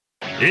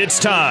It's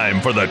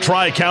time for the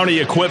Tri-County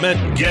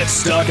Equipment Get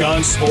Stuck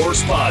on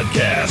Sports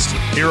podcast.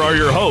 Here are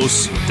your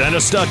hosts,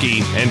 Dennis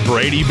Stuckey and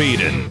Brady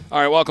Beaton.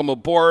 All right, welcome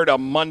aboard a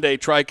Monday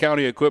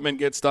Tri-County Equipment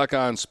Get Stuck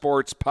on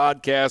Sports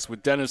podcast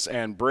with Dennis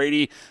and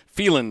Brady.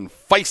 Feeling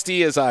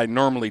feisty as I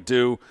normally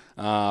do,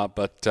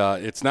 but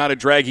it's not a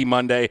draggy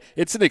Monday.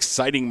 It's an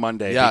exciting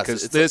Monday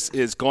because this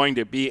is going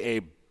to be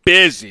a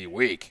busy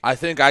week. I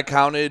think I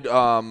counted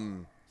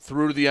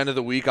through the end of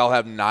the week, I'll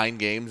have 9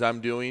 games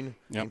I'm doing,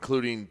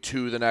 including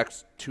 2 the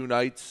next 2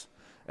 nights.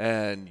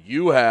 And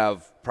you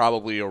have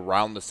probably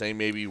around the same,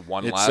 maybe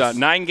one less. It's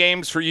 9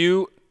 games for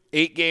you,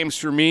 8 games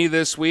for me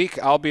this week.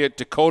 I'll be at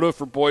Dakota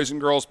for boys and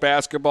girls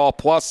basketball,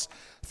 plus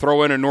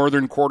throw in a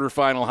Northern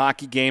quarterfinal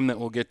hockey game that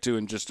we'll get to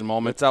in just a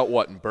moment. It's out,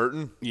 in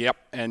Burton? Yep,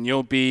 and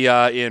you'll be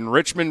in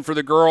Richmond for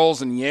the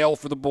girls and Yale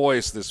for the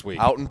boys this week.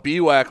 Out in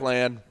BWAC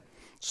land.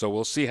 So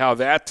we'll see how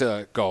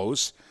that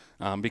goes.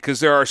 Because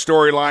there are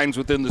storylines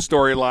within the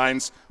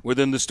storylines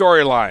within the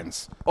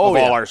storylines of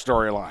all our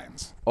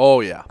storylines.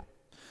 Oh, yeah.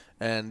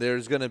 And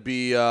there's going to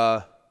be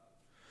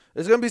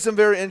some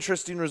very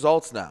interesting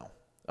results now.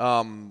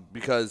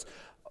 Because,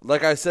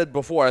 like I said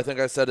before, I think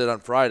I said it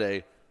on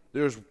Friday,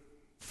 there's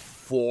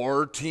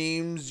 4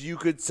 teams you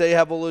could say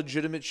have a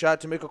legitimate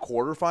shot to make a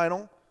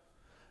quarterfinal.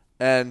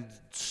 And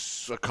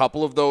a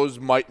couple of those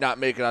might not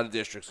make it out of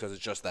districts because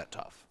it's just that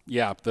tough.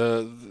 Yeah,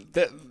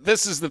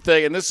 this is the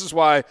thing, and this is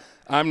why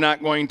I'm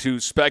not going to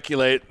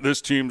speculate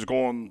this team's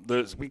going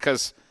this,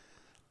 because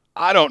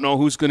I don't know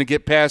who's going to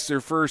get past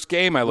their first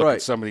game. I look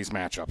at some of these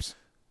matchups.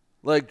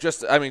 Like,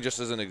 just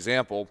as an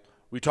example,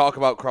 we talk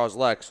about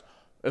Croslex.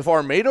 If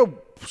Armada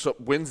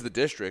wins the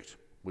district,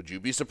 would you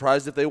be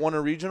surprised if they won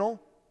a regional?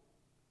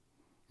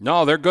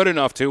 No, they're good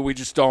enough to. We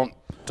just don't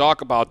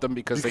talk about them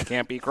because they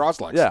can't beat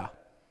Croslex. Yeah.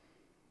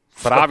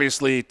 But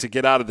obviously, to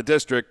get out of the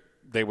district,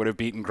 they would have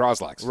beaten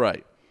Croslex.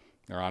 Right.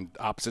 They're on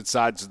opposite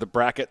sides of the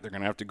bracket. They're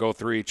going to have to go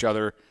through each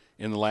other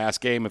in the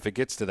last game if it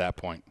gets to that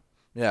point.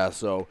 Yeah,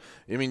 so,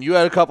 you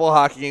had a couple of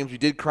hockey games. We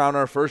did crown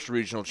our first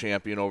regional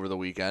champion over the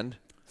weekend.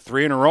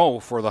 3 in a row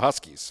for the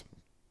Huskies.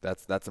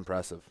 That's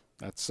impressive.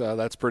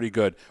 That's pretty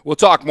good. We'll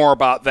talk more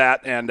about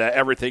that and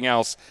everything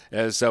else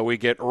as we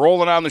get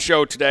rolling on the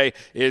show today.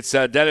 It's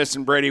Dennis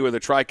and Brady with the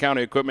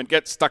Tri-County Equipment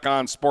Get Stuck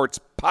on Sports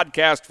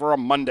podcast for a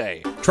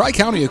Monday.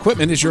 Tri-County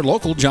Equipment is your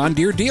local John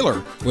Deere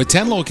dealer. With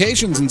 10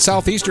 locations in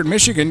southeastern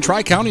Michigan,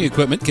 Tri-County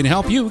Equipment can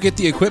help you get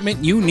the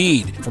equipment you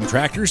need. From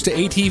tractors to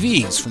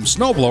ATVs, from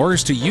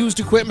snowblowers to used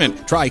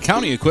equipment,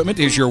 Tri-County Equipment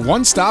is your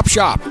one-stop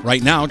shop.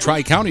 Right now,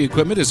 Tri-County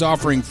Equipment is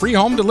offering free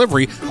home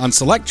delivery on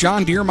select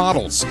John Deere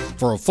models.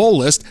 For a full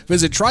list,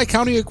 visit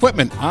Tri-County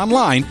Equipment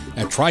online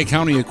at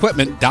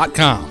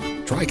tricountyequipment.com.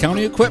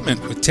 Tri-County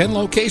Equipment with 10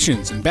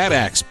 locations in Bad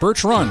Axe,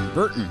 Birch Run,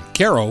 Burton,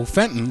 Caro,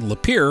 Fenton,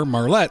 Lapeer,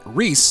 Marlette,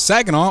 Reese,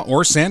 Saginaw,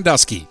 or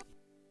Sandusky.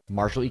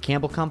 Marshall E.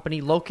 Campbell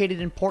Company,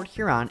 located in Port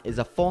Huron, is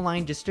a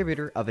full-line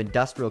distributor of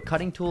industrial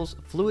cutting tools,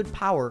 fluid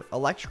power,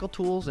 electrical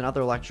tools, and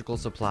other electrical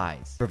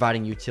supplies,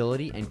 providing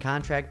utility and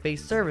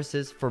contract-based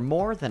services for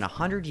more than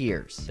 100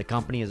 years. The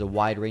company has a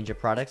wide range of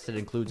products that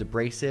includes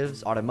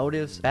abrasives,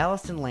 automotives,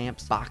 ballast and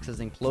lamps,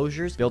 boxes and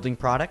closures, building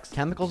products,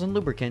 chemicals and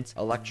lubricants,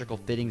 electrical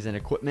fittings and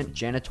equipment,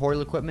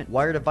 janitorial equipment,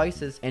 wire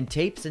devices, and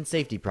tapes and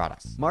safety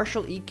products.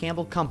 Marshall E.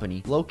 Campbell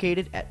Company,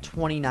 located at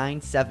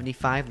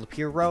 2975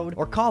 Lapeer Road,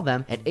 or call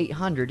them at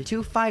 800-250-7520.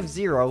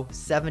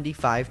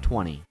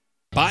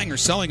 Buying or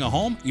selling a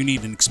home? You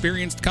need an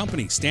experienced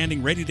company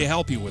standing ready to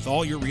help you with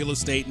all your real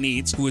estate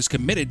needs, who is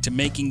committed to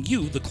making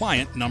you the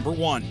client number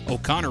one.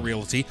 O'Connor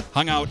Realty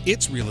hung out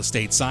its real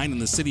estate sign in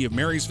the city of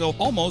Marysville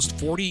almost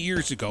 40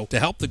 years ago to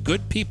help the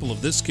good people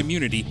of this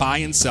community buy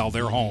and sell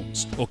their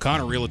homes.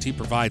 O'Connor Realty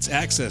provides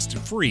access to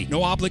free,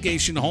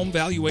 no-obligation home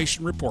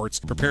valuation reports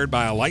prepared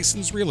by a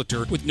licensed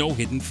realtor with no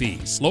hidden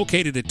fees.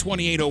 Located at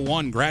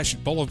 2801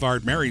 Gratiot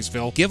Boulevard,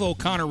 Marysville, give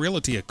O'Connor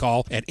Realty a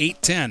call at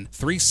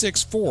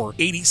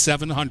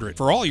 810-364-8700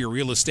 for all your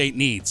real estate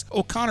needs.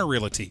 O'Connor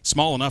Realty,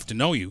 small enough to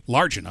know you,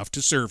 large enough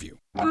to serve you.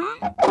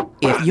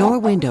 If your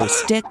windows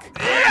stick,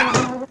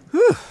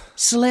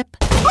 slip,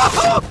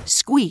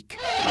 squeak,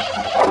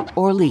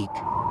 or leak,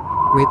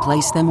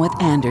 replace them with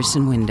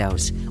Andersen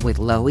Windows. With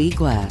low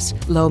E-glass,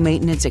 low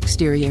maintenance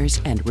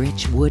exteriors, and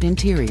rich wood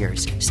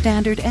interiors,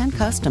 standard and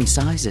custom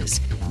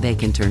sizes, they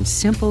can turn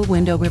simple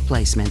window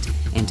replacement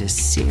into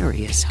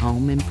serious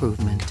home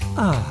improvement.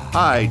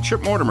 Hi,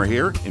 Chip Mortimer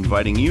here,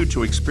 inviting you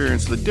to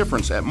experience the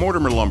difference at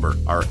Mortimer Lumber.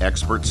 Our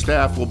expert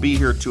staff will be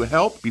here to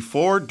help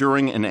before,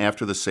 during, and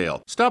after the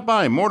sale. Stop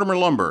by Mortimer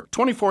Lumber,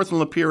 24th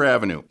and Lapeer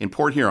Avenue in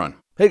Port Huron.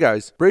 Hey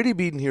guys, Brady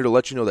Beaton here to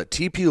let you know that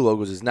TP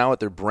Logos is now at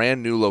their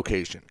brand new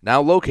location.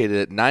 Now located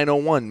at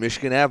 901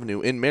 Michigan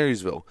Avenue in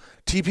Marysville,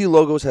 TP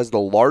Logos has the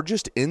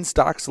largest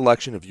in-stock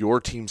selection of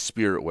your team's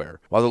spirit wear.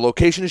 While the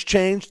location has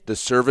changed, the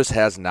service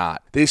has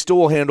not. They still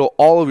will handle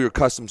all of your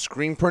custom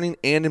screen printing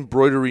and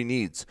embroidery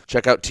needs.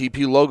 Check out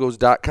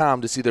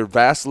tplogos.com to see their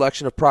vast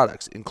selection of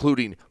products,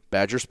 including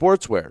Badger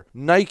Sportswear,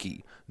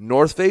 Nike,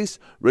 North Face,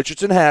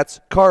 Richardson hats,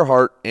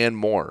 Carhartt, and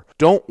more.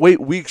 Don't wait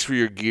weeks for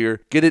your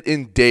gear. Get it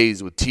in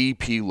days with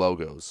TP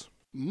Logos.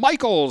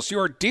 Michaels,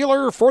 your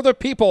dealer for the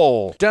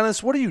people.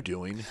 Dennis, what are you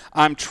doing?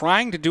 I'm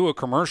trying to do a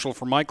commercial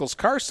for Michaels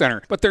Car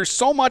Center, but there's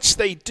so much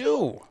they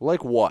do.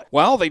 Like what?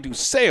 Well, they do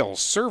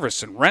sales,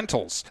 service, and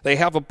rentals. They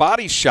have a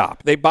body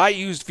shop. They buy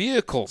used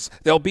vehicles.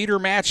 They'll beat or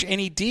match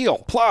any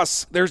deal.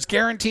 Plus, there's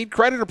guaranteed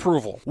credit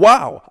approval.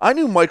 Wow, I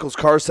knew Michaels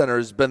Car Center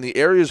has been the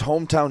area's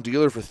hometown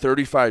dealer for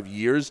 35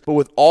 years, but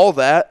with all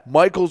that,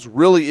 Michaels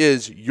really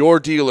is your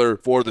dealer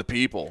for the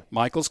people.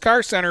 Michaels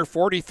Car Center,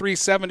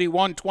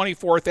 4371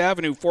 24th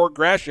Avenue, Fort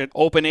Gratiot,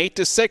 open 8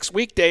 to 6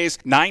 weekdays,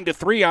 9 to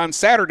 3 on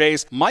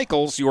Saturdays.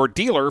 Michaels, your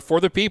dealer for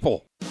the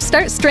people.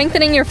 Start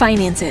strengthening your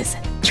finances.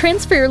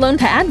 Transfer your loan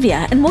to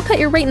Advia and we'll cut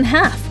your rate in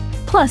half.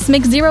 Plus,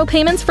 make 0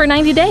 payments for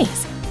 90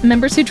 days.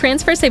 Members who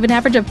transfer save an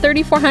average of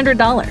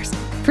 $3,400.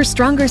 For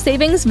stronger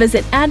savings,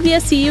 visit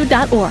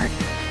adviacu.org.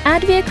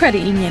 Advia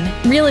Credit Union.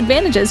 Real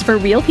advantages for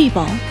real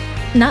people.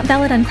 Not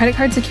valid on credit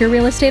card, secure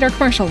real estate, or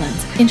commercial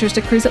loans. Interest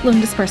accrues at loan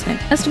disbursement.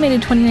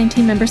 Estimated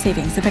 2019 member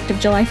savings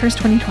effective July 1st,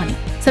 2020.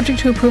 Subject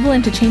to approval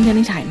and to change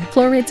anytime.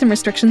 Floor rates and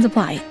restrictions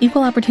apply.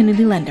 Equal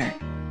opportunity lender.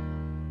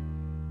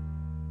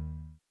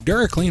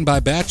 DuraClean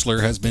by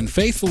Bachelor has been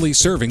faithfully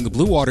serving the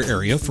Blue Water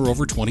area for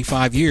over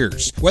 25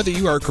 years. Whether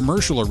you are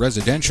commercial or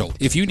residential,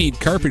 if you need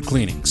carpet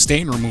cleaning,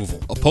 stain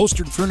removal,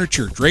 upholstered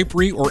furniture,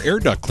 drapery, or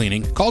air duct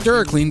cleaning, call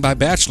DuraClean by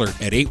Bachelor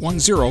at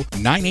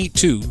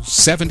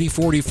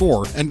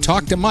 810-982-7044 and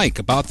talk to Mike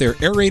about their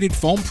aerated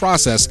foam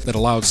process that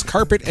allows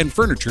carpet and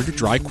furniture to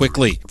dry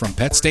quickly. From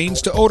pet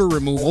stains to odor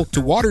removal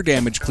to water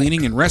damage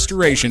cleaning and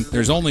restoration,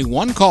 there's only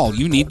one call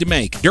you need to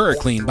make.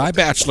 DuraClean by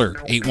Bachelor,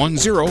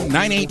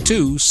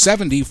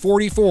 810-982-7044.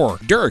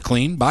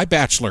 DuraClean by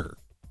Bachelor.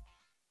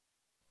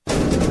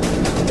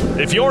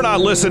 If you're not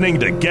listening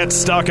to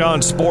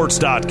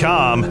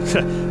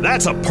GetStuckOnSports.com,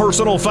 that's a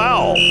personal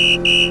foul.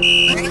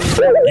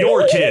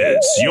 Your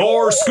kids,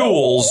 your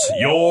schools,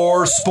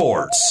 your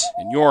sports.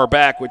 And you're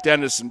back with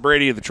Dennis and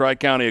Brady of the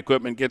Tri-County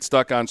Equipment Get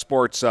Stuck on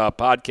Sports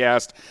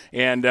podcast.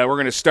 And we're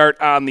going to start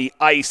on the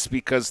ice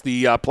because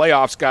the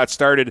playoffs got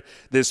started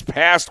this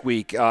past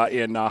week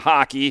in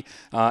hockey.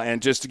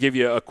 And just to give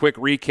you a quick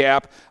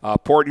recap,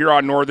 Port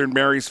Huron, Northern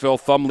Marysville,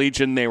 Thumb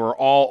Legion, they were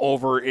all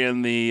over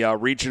in the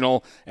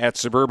regional at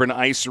Suburban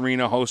Ice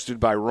Arena hosted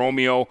by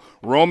Romeo.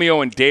 Romeo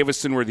and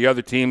Davison were the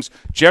other teams.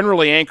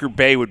 Generally, Anchor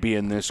Bay would be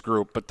in this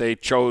group, but they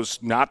chose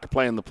not to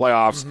play in the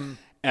playoffs. Mm-hmm.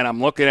 And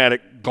I'm looking at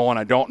it going,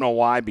 I don't know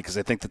why, because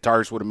I think the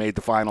Tars would have made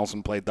the finals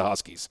and played the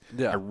Huskies.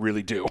 Yeah. I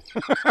really do.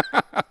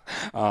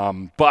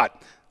 But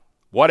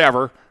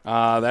whatever.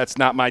 That's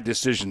not my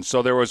decision.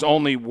 So there was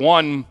only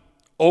one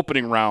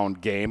opening round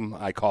game,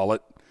 I call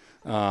it,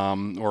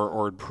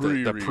 or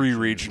the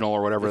pre-regional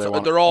or whatever they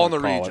want. They're all in the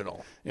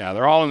regional. Yeah,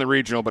 they're all in the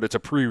regional, but it's a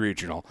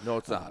pre-regional. No,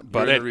 it's not.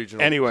 But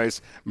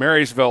anyways,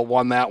 Marysville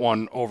won that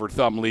one over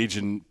Thumb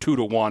Legion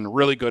 2-1.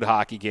 Really good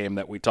hockey game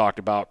that we talked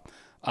about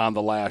on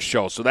the last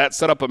show. So that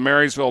set up a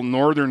Marysville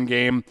Northern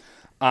game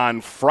on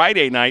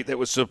Friday night that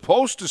was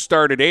supposed to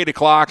start at 8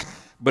 o'clock,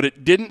 but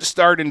it didn't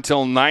start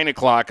until 9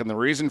 o'clock, and the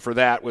reason for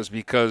that was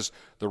because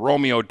the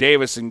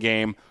Romeo-Davison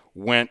game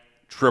went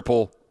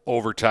triple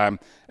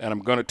overtime. And I'm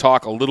going to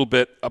talk a little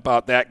bit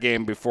about that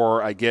game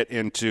before I get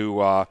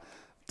into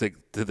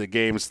the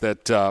games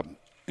that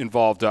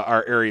involved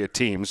our area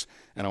teams.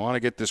 And I want to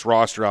get this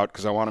roster out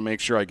because I want to make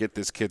sure I get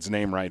this kid's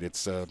name right.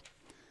 It's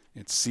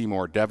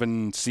Seymour,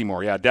 Devin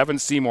Seymour. Yeah, Devin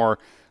Seymour,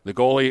 the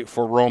goalie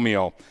for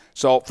Romeo.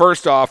 So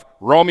first off,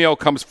 Romeo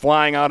comes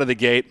flying out of the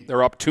gate.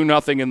 They're up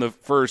 2-0 in the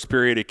first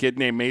period. A kid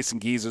named Mason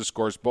Giza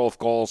scores both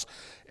goals.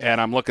 And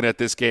I'm looking at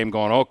this game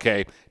going,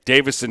 okay,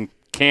 Davison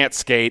can't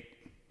skate.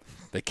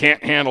 They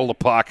can't handle the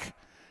puck.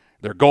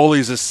 Their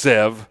goalie's a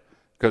sieve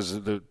because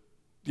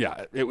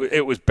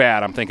it was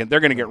bad. I'm thinking they're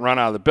going to get run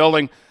out of the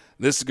building.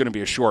 This is going to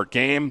be a short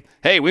game.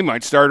 Hey, we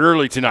might start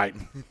early tonight.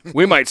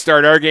 We might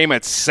start our game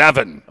at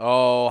 7.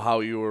 Oh, how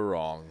you were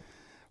wrong.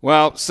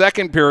 Well,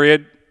 second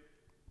period,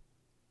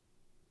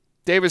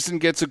 Davison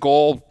gets a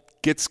goal,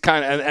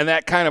 and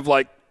that kind of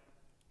like,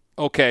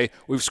 okay,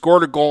 we've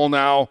scored a goal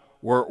now.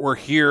 We're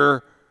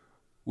here.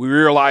 We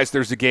realize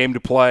there's a game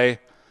to play.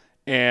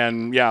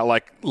 And, yeah,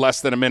 like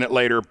less than a minute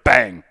later,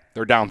 bang,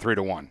 they're down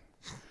 3-1.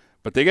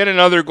 But they get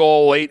another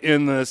goal late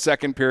in the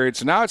second period.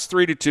 So now it's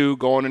 3-2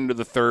 going into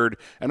the third.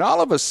 And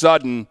all of a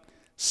sudden,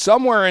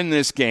 somewhere in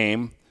this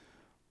game,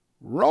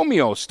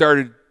 Romeo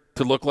started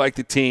to look like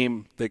the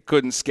team that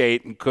couldn't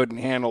skate and couldn't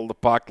handle the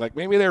puck. Like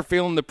maybe they're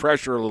feeling the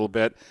pressure a little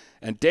bit.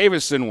 And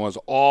Davison was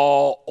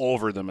all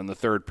over them in the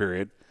third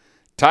period.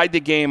 Tied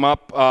the game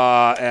up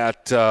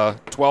at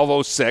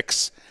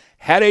 12:06.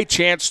 Had a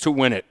chance to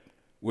win it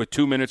with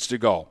 2 minutes to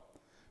go.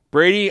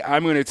 Brady,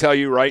 I'm going to tell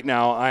you right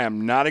now, I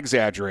am not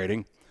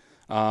exaggerating.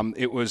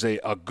 It was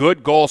a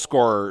good goal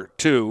scorer,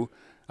 too.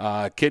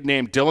 A kid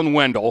named Dylan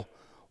Wendell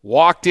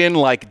walked in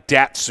like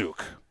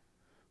Datsuk.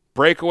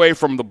 Breakaway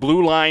from the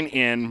blue line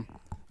in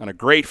on a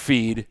great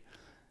feed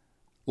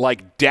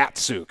like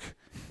Datsuk.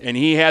 And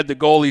he had the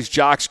goalie's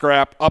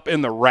jockstrap up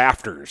in the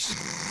rafters.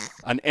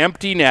 An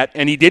empty net,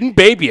 and he didn't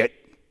baby it.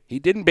 He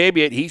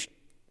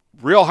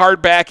real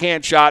hard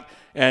backhand shot,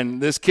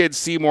 and this kid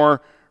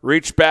Seymour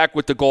reached back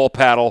with the goal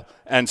paddle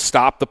and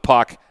stopped the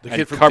puck. The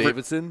kid from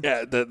Davidson?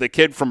 Yeah, the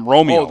kid from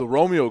Romeo. Oh, the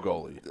Romeo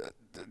goalie.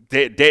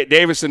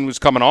 Davison was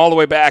coming all the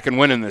way back and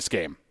winning this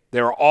game.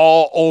 They were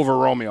all over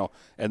Romeo.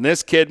 And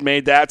this kid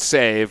made that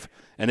save,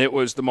 and it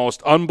was the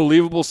most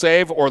unbelievable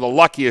save or the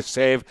luckiest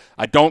save.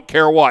 I don't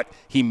care what.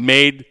 He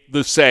made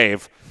the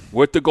save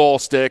with the goal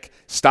stick,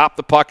 stopped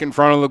the puck in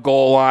front of the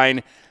goal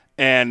line,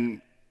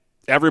 and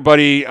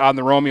everybody on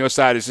the Romeo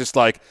side is just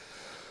like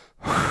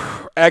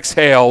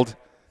exhaled.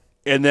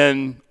 And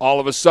then all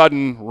of a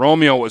sudden,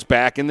 Romeo was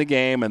back in the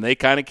game, and they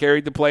kind of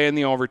carried the play in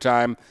the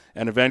overtime,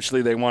 and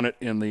eventually they won it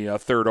in the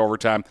third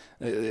overtime.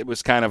 It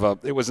was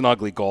an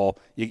ugly goal.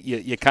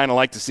 You kind of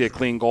like to see a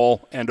clean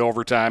goal end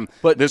overtime,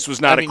 but this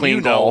was not a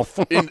clean goal.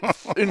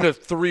 in the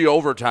 3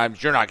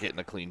 overtimes, you're not getting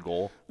a clean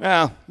goal.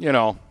 Well,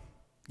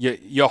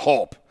 you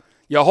hope.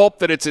 You hope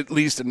that it's at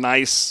least a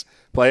nice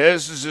play.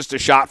 This is just a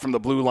shot from the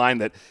blue line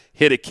that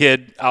hit a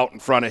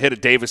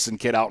Davison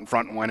kid out in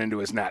front and went into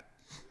his net.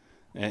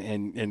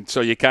 And so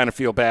you kind of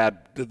feel bad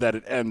that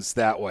it ends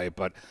that way.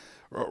 But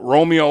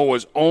Romeo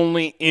was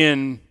only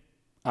in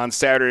on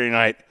Saturday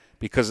night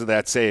because of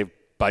that save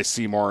by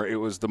Seymour. It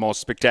was the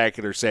most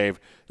spectacular save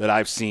that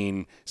I've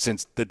seen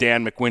since the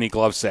Dan McWhinney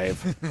glove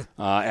save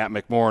at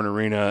McMorran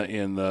Arena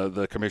in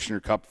the Commissioner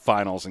Cup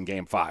Finals in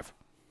Game 5.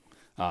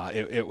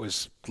 It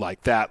was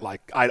like that.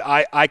 Like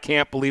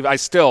I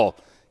still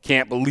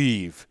can't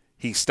believe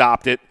he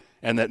stopped it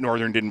and that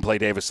Northern didn't play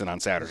Davison on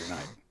Saturday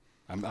night.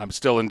 I'm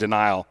still in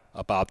denial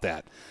about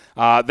that.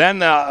 Then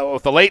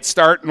with the late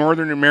start,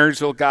 Northern and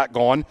Marysville got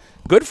going.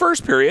 Good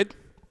first period.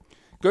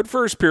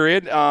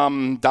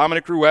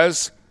 Dominic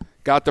Ruiz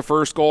got the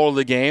first goal of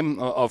the game.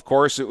 Of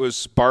course, it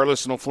was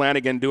Barlas and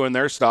O'Flanagan doing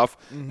their stuff,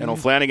 and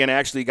O'Flanagan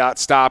actually got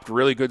stopped.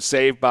 Really good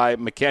save by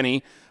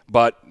McKinney,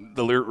 but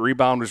the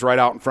rebound was right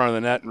out in front of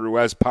the net, and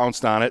Ruiz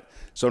pounced on it.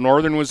 So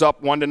Northern was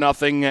up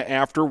 1-0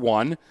 after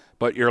 1,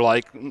 but you're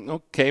like,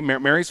 okay,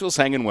 Marysville's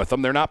hanging with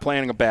them. They're not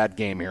playing a bad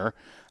game here.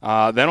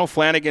 Then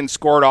O'Flanagan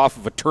scored off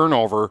of a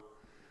turnover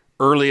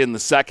early in the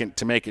second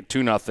to make it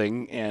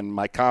 2-0, and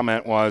my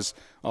comment was,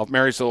 well, if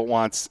Marysville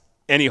wants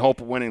any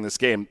hope of winning this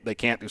game, they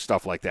can't do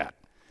stuff like that.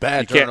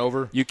 Bad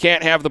turnover. You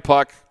can't have the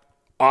puck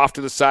off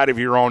to the side of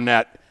your own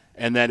net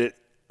and then it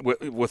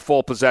with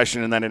full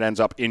possession and then it ends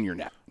up in your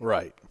net.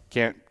 Right.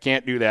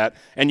 Can't do that,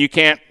 and you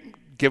can't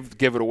give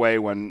it away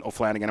when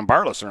O'Flanagan and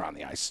Barlas are on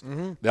the ice.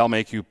 They'll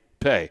make you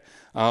pay.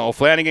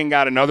 O'Flanagan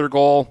got another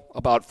goal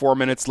about 4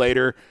 minutes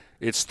later.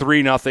 It's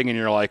 3-0, and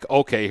you're like,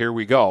 okay, here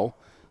we go.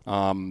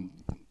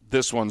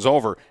 This one's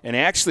over. And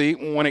actually,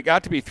 when it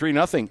got to be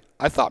 3-0,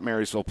 I thought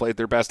Marysville played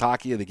their best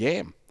hockey of the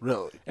game.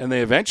 Really? And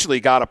they eventually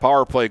got a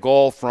power play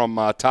goal from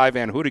Ty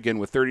Van Houtigen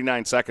with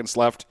 39 seconds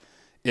left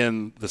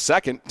in the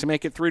second to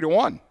make it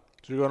 3-1.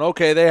 So you're going,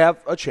 okay, they have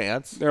a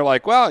chance. They're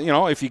like,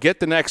 well, if you get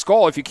the next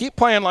goal, if you keep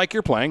playing like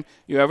you're playing,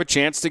 you have a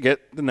chance to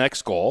get the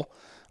next goal.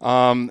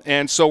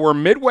 And so we're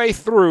midway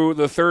through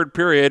the third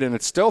period, and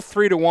it's still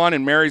 3-1,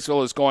 and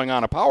Marysville is going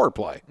on a power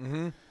play.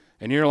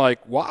 And you're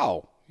like,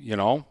 wow,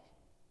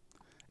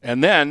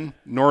 And then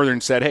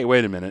Northern said, hey,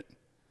 wait a minute.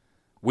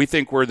 We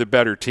think we're the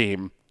better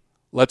team.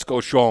 Let's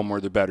go show them we're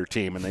the better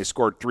team. And they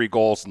scored 3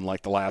 goals in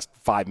like the last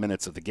 5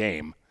 minutes of the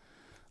game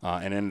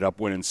and ended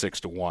up winning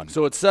 6-1.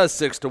 So it says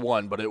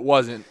 6-1, but it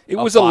wasn't. It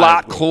was a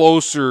lot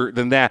closer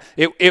than that.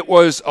 It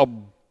was a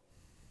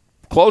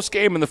close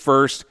game in the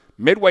first.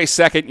 Midway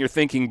second, you're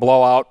thinking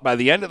blowout. By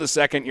the end of the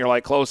second, you're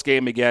like close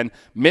game again.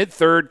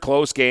 Mid-third,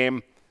 close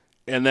game.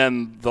 And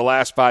then the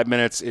last 5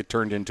 minutes, it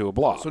turned into a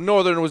blowout. So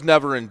Northern was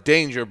never in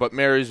danger, but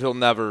Marysville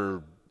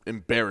never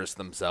embarrassed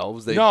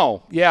themselves.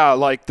 No. Yeah,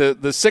 like the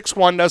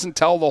 6-1 doesn't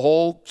tell the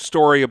whole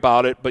story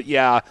about it. But,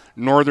 yeah,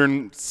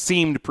 Northern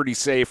seemed pretty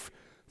safe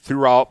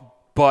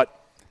throughout. But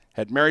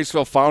had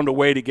Marysville found a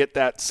way to get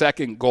that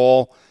second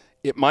goal,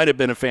 it might have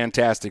been a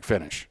fantastic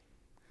finish.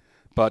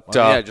 But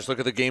just look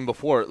at the game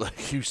before it,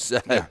 like you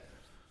said.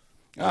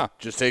 Yeah.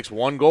 Just takes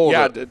one goal.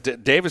 Yeah,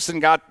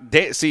 Davison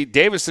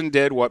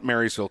did what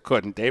Marysville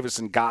couldn't.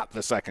 Davison got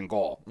the second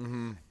goal.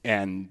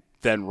 And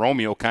then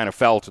Romeo kind of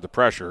fell to the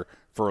pressure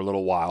for a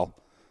little while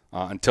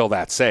until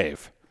that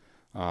save.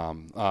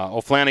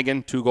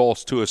 O'Flanagan, 2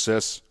 goals, 2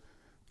 assists,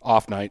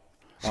 off night.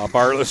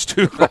 Barlas,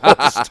 2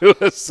 goals,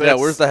 2 assists. Yeah,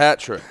 where's the hat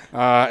trick?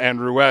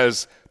 And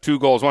Ruiz, 2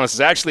 goals, 1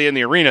 assist. Actually, in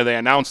the arena, they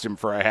announced him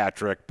for a hat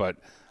trick, but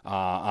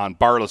on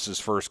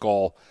Barlas' first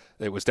goal,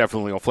 it was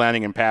definitely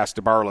O'Flanagan pass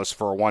to Barlas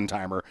for a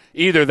one-timer.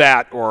 Either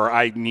that or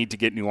I need to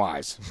get new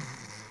eyes.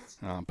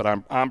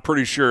 But I'm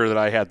pretty sure that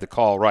I had the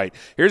call right.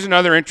 Here's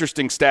another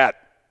interesting stat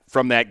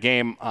from that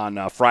game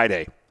on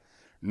Friday.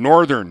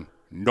 Northern,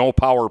 no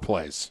power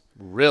plays.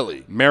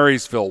 Really?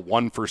 Marysville,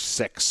 1 for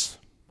 6.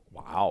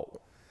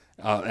 Wow.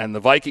 And the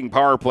Viking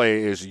power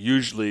play is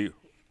usually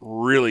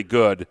really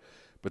good,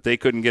 but they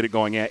couldn't get it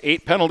going yet.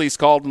 8 penalties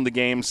called in the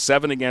game,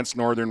 7 against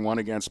Northern, 1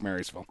 against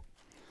Marysville.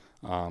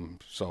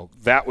 So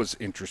that was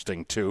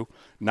interesting, too.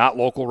 Not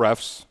local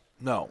refs.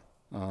 No.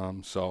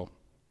 So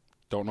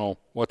don't know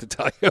what to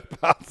tell you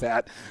about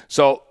that.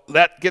 So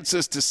that gets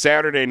us to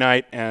Saturday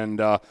night and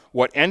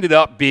what ended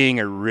up being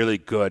a really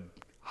good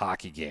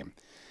hockey game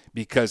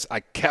because I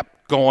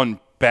kept going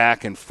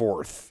back and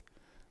forth.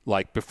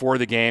 Like before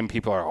the game,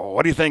 people are, oh,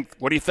 what do you think?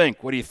 What do you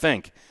think? What do you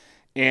think?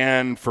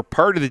 And for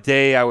part of the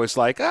day, I was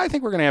like, I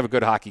think we're going to have a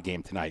good hockey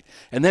game tonight.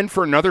 And then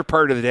for another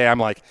part of the day, I'm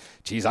like,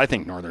 geez, I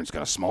think Northern's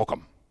going to smoke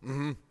them.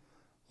 Mm-hmm.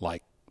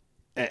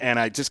 And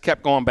I just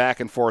kept going back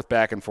and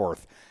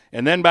forth.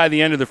 And then by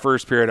the end of the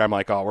first period, I'm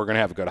like, oh, we're going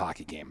to have a good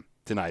hockey game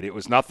tonight. It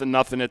was nothing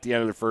at the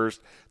end of the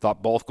first.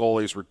 Thought both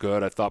goalies were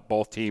good. I thought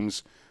both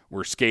teams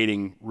were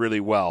skating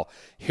really well.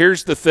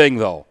 Here's the thing,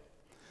 though.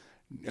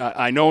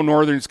 I know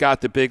Northern's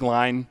got the big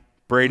line,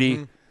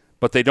 Brady,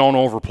 but they don't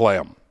overplay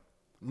them.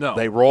 No.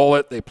 They roll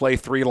it. They play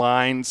 3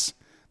 lines.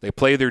 They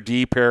play their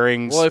D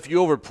pairings. Well, if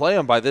you overplay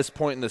them by this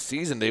point in the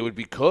season, they would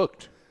be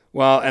cooked.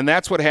 Well, and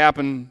that's what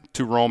happened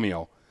to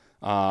Romeo.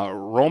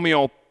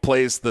 Romeo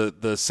plays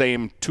the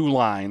same 2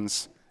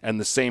 lines and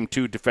the same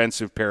 2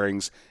 defensive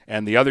pairings,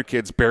 and the other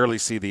kids barely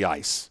see the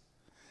ice.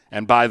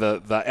 And by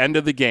the end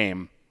of the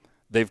game,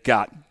 they've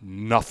got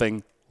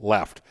nothing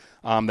left.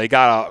 They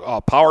got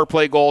a power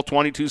play goal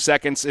 22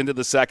 seconds into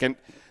the second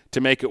to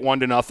make it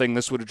 1-0.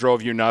 This would have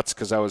drove you nuts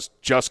because I was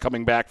just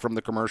coming back from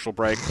the commercial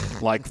break.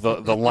 Like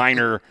the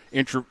liner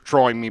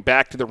introing me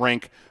back to the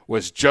rink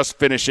was just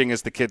finishing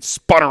as the kid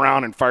spun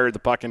around and fired the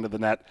puck into the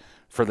net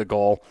for the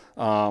goal.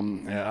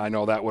 I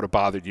know that would have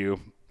bothered you.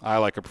 I,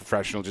 like a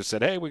professional, just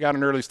said, hey, we got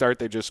an early start.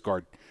 They just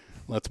scored.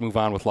 Let's move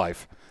on with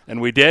life.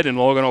 And we did, and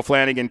Logan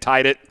O'Flanagan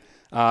tied it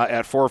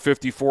at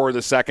 4:54 of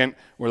the second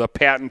with a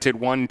patented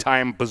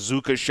one-time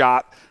bazooka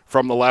shot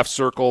from the left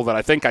circle that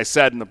I think I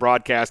said in the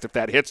broadcast, if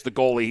that hits the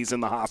goalie, he's in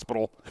the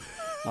hospital.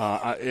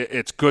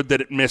 It's good that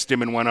it missed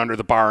him and went under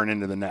the bar and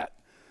into the net.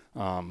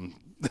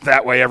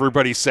 That way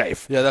everybody's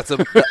safe. Yeah, that's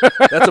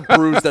a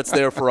bruise that's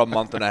there for a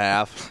month and a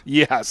half.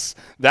 Yes,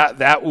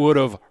 that would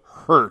have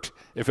hurt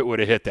if it would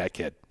have hit that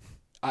kid.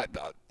 I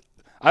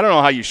don't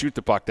know how you shoot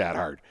the puck that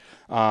hard.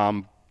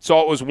 So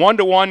it was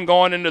 1-1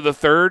 going into the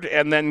third,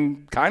 and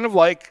then kind of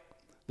like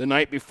the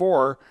night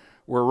before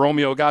where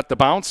Romeo got the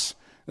bounce,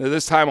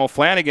 this time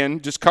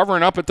O'Flanagan just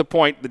covering up at the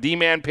point. The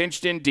D-man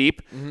pinched in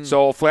deep. Mm-hmm.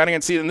 So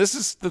O'Flanagan sees, and this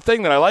is the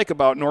thing that I like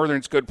about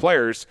Northern's good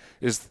players,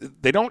 is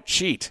they don't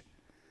cheat.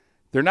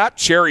 They're not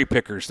cherry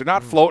pickers. They're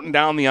not floating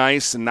down the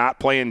ice and not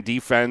playing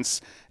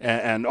defense.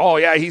 And oh,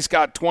 yeah, he's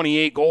got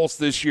 28 goals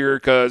this year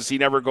because he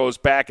never goes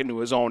back into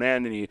his own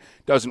end and he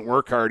doesn't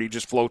work hard. He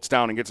just floats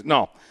down and gets it.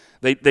 No,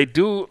 they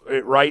do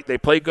it right. They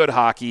play good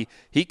hockey.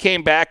 He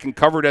came back and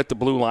covered at the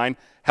blue line,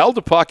 held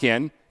the puck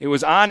in. It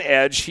was on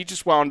edge. He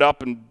just wound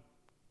up and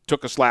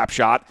took a slap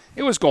shot.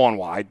 It was going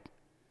wide.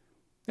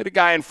 Hit a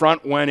guy in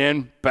front, went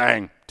in,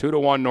 bang,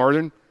 2-1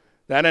 Northern.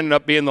 That ended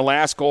up being the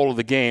last goal of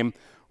the game.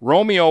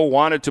 Romeo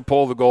wanted to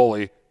pull the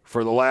goalie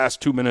for the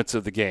last 2 minutes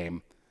of the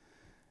game.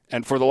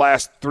 And for the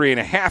last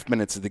 3.5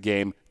 minutes of the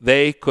game,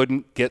 they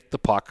couldn't get the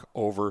puck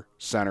over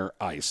center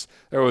ice.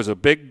 There was a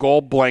big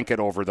gold blanket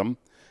over them,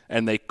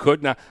 and they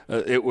could not.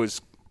 It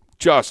was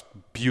just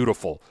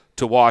beautiful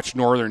to watch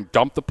Northern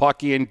dump the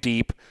puck in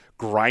deep,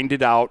 grind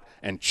it out,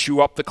 and chew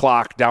up the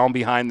clock down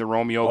behind the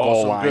Romeo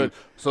goal line. Good.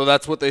 So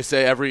that's what they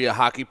say every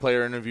hockey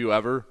player interview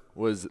ever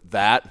was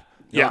that.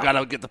 You got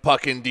to get the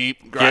puck in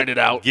deep, grind it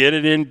out. Get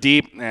it in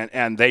deep,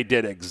 and they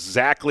did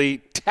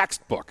exactly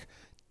textbook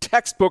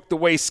the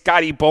way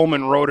Scotty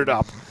Bowman wrote it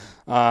up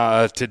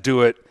to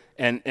do it,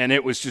 and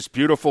it was just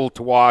beautiful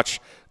to watch.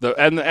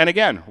 And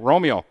again,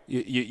 Romeo,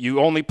 you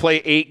only play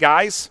 8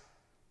 guys.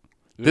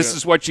 This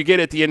is what you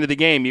get at the end of the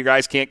game. You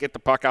guys can't get the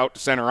puck out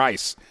to center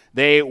ice.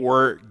 They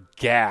were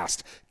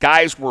gassed.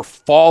 Guys were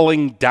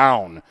falling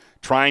down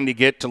trying to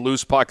get to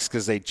loose pucks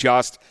because they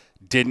just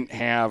didn't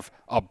have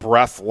a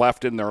breath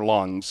left in their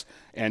lungs,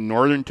 and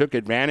Northern took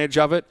advantage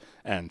of it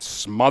and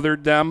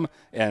smothered them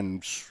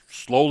and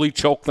slowly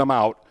choked them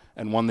out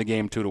and won the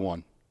game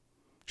 2-1.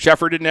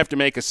 Sheffer didn't have to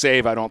make a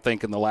save, I don't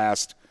think, in the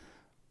last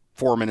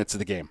 4 minutes of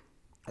the game.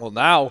 Well,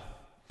 now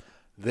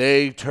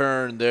they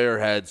turn their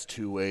heads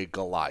to a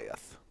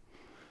Goliath.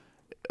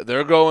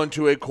 They're going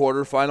to a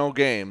quarterfinal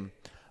game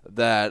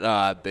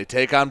that they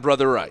take on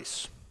Brother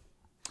Rice.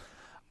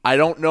 I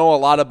don't know a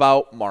lot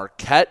about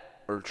Marquette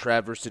or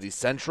Traverse City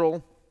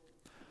Central.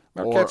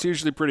 Marquette's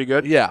usually pretty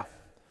good. Yeah.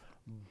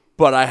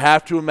 But I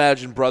have to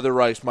imagine Brother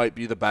Rice might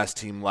be the best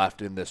team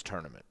left in this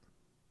tournament.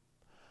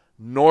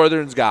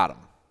 Northern's got them.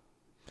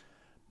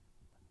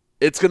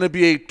 It's going to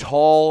be a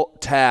tall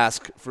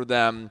task for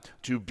them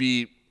to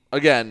beat,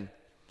 again,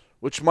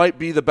 which might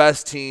be the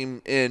best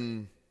team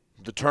in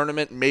the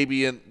tournament,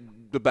 maybe in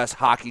the best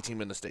hockey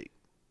team in the state.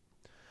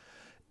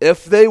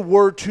 If they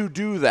were to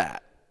do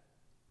that,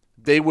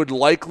 they would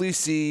likely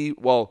see,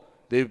 well,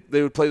 they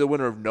would play the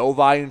winner of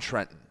Novi and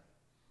Trenton.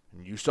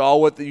 And you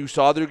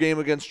saw their game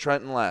against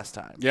Trenton last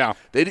time. Yeah.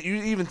 You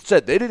even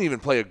said they didn't even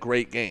play a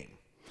great game.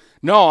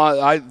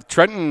 No,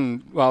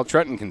 Trenton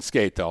can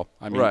skate, though.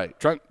 I mean, right.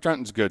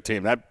 Trenton's a good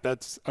team.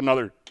 That's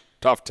another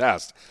tough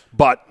test.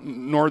 But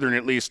Northern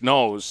at least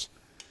knows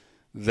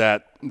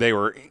that they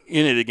were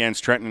in it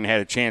against Trenton and had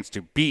a chance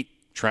to beat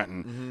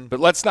Trenton. Mm-hmm. But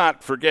let's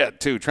not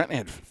forget, too, Trenton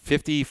had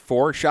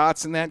 54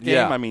 shots in that game.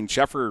 Yeah. I mean,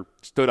 Sheffer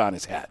stood on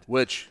his head.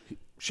 Which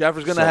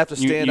Schaffer's going to have to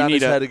stand on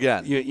his head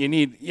again.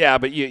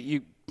 But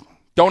you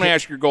don't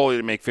ask your goalie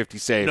to make 50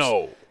 saves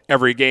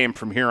every game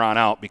from here on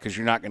out because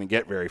you're not going to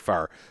get very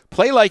far.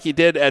 Play like you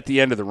did at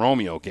the end of the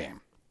Romeo game.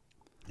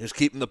 Just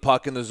keeping the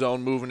puck in the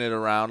zone, moving it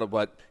around.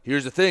 But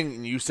here's the thing,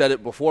 and you said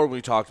it before when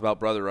we talked about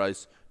Brother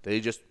Rice, they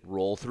just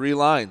roll 3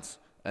 lines,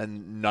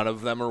 and none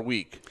of them are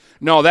weak.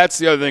 No, that's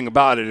the other thing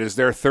about it is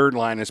their third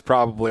line is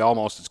probably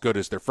almost as good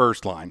as their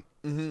first line.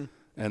 Mm-hmm.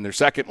 And their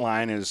second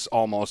line is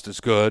almost as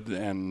good.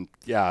 And,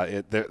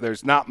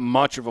 there's not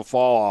much of a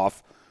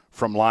fall-off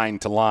from line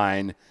to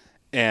line.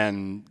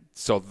 And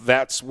so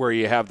that's where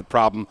you have the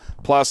problem.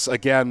 Plus,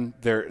 again,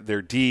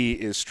 their D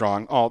is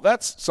strong. Oh,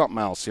 that's something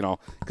else,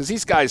 because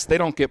these guys, they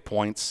don't get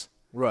points.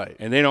 Right.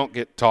 And they don't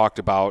get talked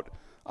about.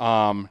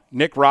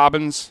 Nick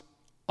Robbins,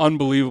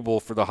 unbelievable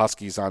for the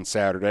Huskies on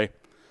Saturday.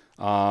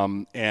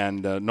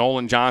 And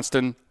Nolan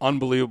Johnston,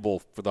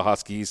 unbelievable for the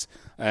Huskies.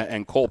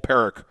 And Cole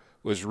Perrick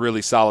was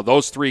really solid.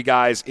 Those 3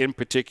 guys in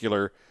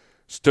particular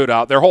stood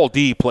out. Their whole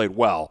D played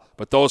well,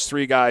 but those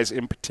 3 guys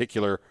in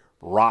particular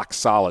rock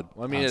solid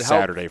on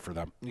Saturday for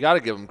them. You got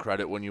to give them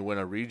credit when you win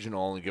a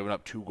regional and giving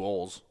up 2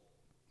 goals.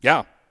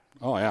 Yeah.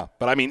 Oh, yeah.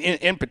 But, I mean,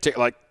 in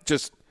particular,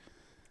 just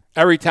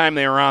every time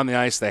they were on the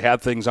ice, they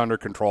had things under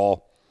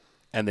control,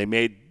 and they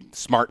made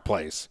smart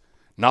plays.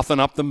 Nothing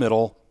up the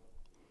middle.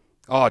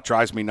 Oh, it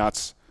drives me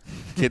nuts.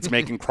 Kids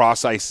making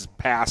cross-ice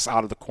pass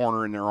out of the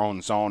corner in their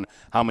own zone.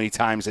 How many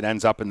times it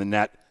ends up in the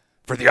net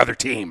for the other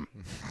team.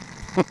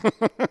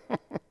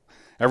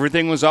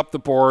 Everything was up the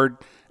board.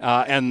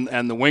 And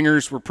the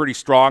wingers were pretty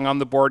strong on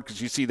the board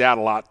because you see that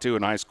a lot, too,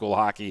 in high school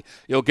hockey.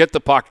 You'll get the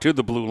puck to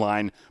the blue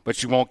line,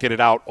 but you won't get it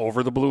out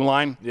over the blue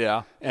line.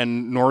 Yeah.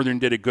 And Northern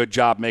did a good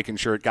job making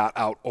sure it got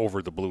out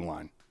over the blue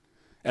line.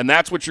 And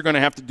that's what you're going to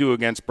have to do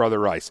against Brother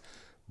Rice.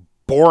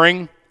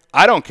 Boring.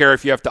 I don't care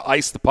if you have to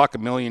ice the puck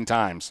 1,000,000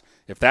 times.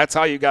 If that's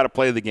how you got to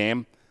play the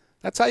game,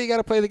 that's how you got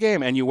to play the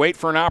game. And you wait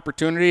for an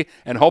opportunity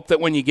and hope that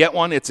when you get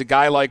one, it's a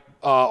guy like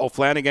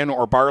O'Flanagan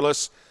or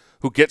Barless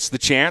who gets the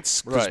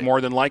chance, because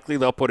more than likely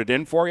they'll put it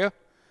in for you,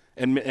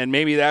 and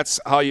maybe that's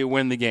how you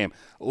win the game.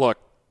 Look,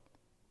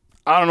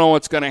 I don't know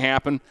what's going to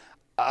happen.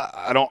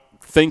 I don't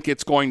think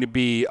it's going to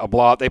be a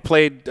blowout. They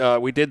played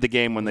we did the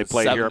game when they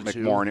played here at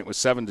McMorran. It was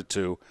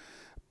 7-2.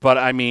 But,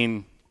 I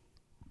mean,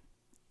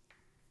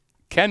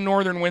 can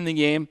Northern win the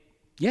game?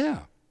 Yeah.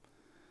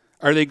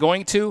 Are they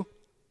going to?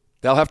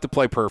 They'll have to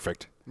play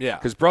perfect. Yeah.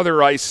 Because Brother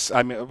Rice,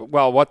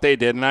 what they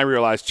did, and I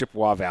realized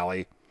Chippewa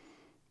Valley –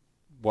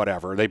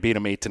 whatever. They beat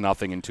them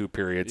 8-0 in 2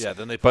 periods. Yeah,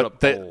 then they put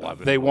up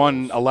 11 They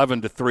won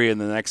 11-3 in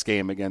the next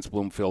game against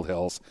Bloomfield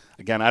Hills.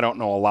 Again, I don't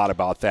know a lot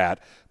about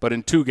that, but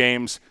in 2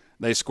 games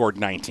they scored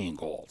 19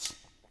 goals.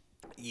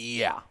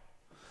 Yeah.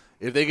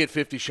 If they get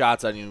 50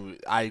 shots on you,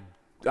 I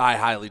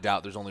highly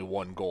doubt there's only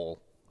 1 goal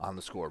on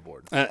the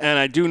scoreboard. And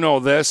I do know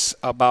this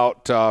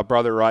about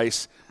Brother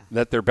Rice,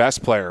 that their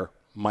best player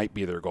might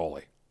be their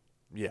goalie.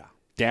 Yeah.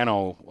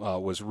 Dano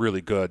was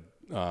really good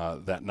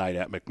that night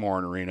at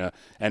McMorran Arena,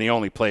 and he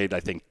only played, I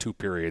think, 2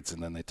 periods,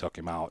 and then they took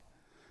him out.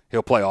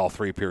 He'll play all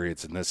 3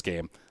 periods in this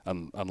game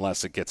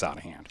unless it gets out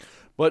of hand.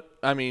 But,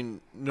 I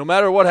mean, no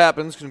matter what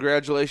happens,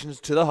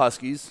 congratulations to the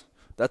Huskies.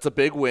 That's a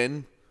big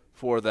win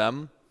for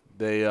them.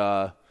 They,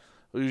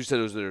 you said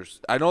it was theirs.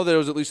 I know that it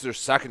was at least their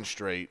 2nd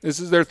straight. This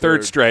is their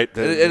 3rd straight.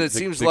 It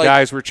seems the like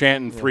guys were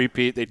chanting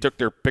 3-peat. They took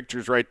their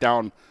pictures right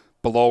down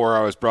below where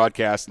I was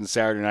broadcasting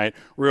Saturday night.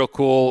 Real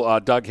cool.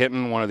 Doug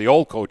Hinton, one of the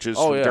old coaches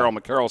from Darryl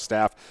McCarroll's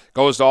staff,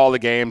 goes to all the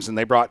games, and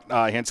they brought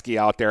Hinsky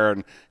out there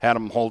and had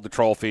him hold the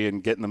trophy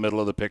and get in the middle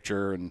of the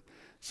picture. And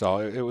so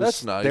it was.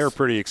 That's nice. They were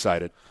pretty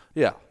excited.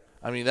 Yeah.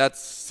 I mean, that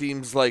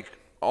seems like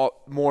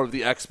more of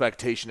the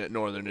expectation at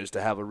Northern is to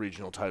have a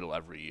regional title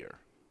every year.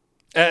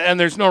 And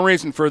there's no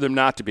reason for them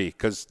not to be,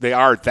 because they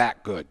are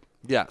that good.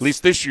 Yes. At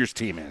least this year's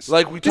team is.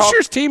 This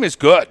year's team is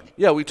good.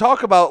 Yeah, we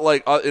talk about,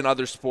 in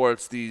other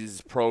sports,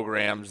 these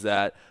programs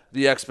that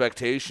the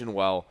expectation,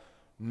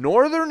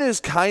 Northern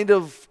is kind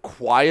of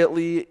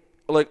quietly,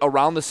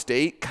 around the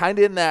state, kind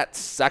of in that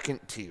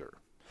 2nd tier.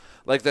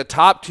 The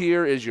top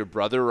tier is your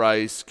Brother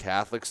Rice,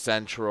 Catholic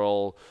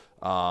Central,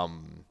 all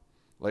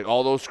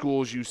those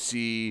schools you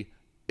see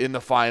in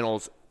the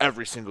finals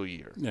every single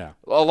year. Yeah.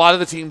 A lot of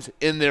the teams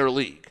in their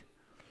league.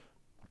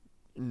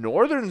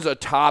 Northern's a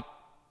top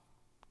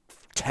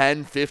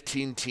 10,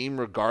 15 team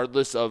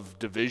regardless of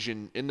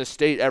division in the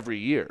state every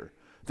year.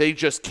 They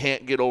just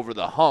can't get over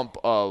the hump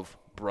of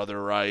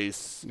Brother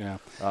Rice. Yeah.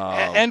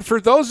 And for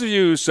those of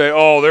you who say,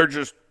 they're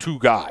just 2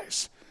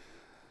 guys,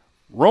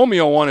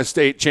 Romeo won a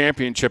state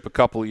championship a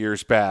couple of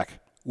years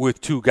back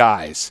with 2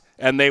 guys,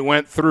 and they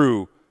went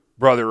through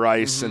Brother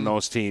Rice and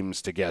those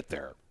teams to get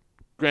there.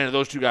 Granted,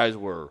 those 2 guys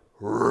were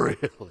really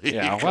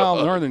good.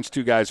 Northern's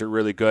 2 guys are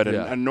really good,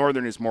 and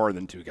Northern is more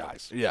than 2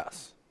 guys.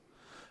 Yes.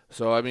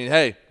 So, I mean,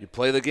 hey, you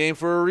play the game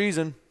for a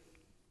reason.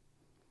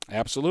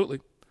 Absolutely.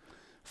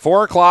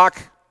 4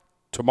 o'clock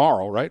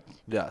tomorrow, right?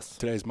 Yes.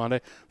 Today's Monday.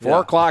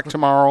 4 o'clock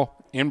tomorrow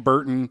in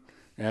Burton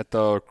at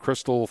the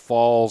Crystal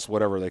Falls,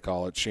 whatever they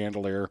call it,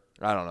 Chandelier.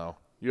 I don't know.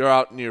 You're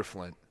out near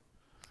Flint.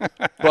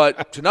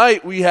 But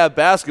tonight we have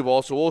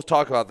basketball, so we'll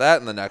talk about that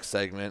in the next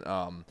segment.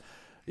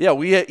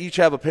 We each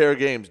have a pair of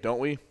games, don't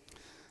we?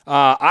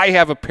 I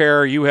have a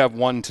pair. You have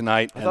one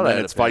tonight, and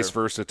then it's a pair. vice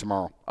versa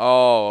tomorrow.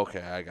 Oh,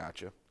 okay. I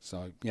got you.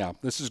 So, yeah,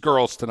 this is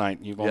girls tonight.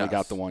 You've only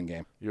got the one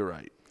game. You're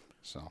right.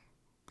 So,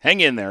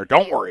 hang in there.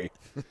 Don't worry.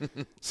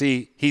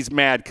 See, he's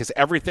mad because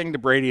everything to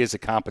Brady is a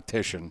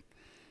competition.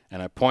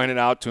 And I pointed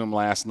out to him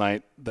last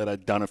night that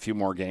I'd done a few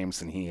more games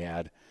than he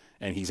had,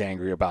 and he's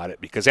angry about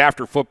it because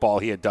after football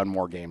he had done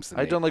more games than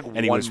me. I'd done like one more.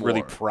 And he was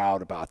really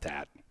proud about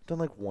that. Done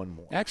like one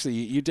more. Actually,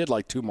 you did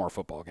like 2 more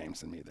football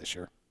games than me this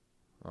year.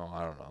 Oh,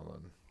 I don't know.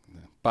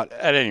 But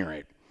at any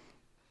rate,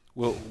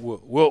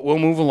 we'll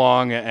move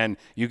along, and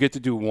you get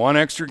to do one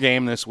extra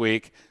game this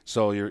week,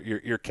 so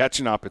you're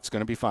catching up. It's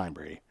going to be fine,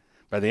 Brady.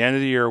 By the end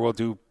of the year, we'll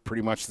do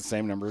pretty much the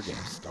same number of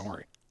games. Don't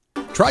worry.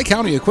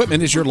 Tri-County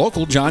Equipment is your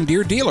local John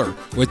Deere dealer.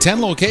 With 10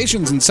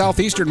 locations in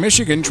southeastern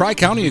Michigan,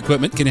 Tri-County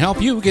Equipment can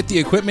help you get the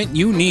equipment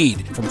you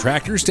need. From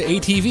tractors to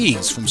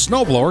ATVs, from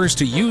snowblowers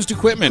to used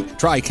equipment,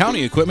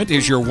 Tri-County Equipment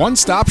is your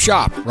one-stop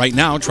shop. Right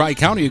now,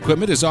 Tri-County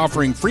Equipment is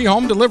offering free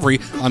home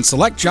delivery on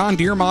select John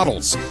Deere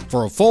models.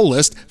 For a full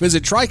list,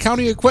 visit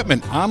Tri-County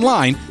Equipment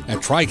online at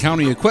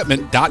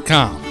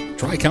tricountyequipment.com.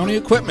 Tri-County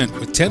Equipment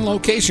with 10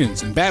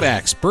 locations in Bad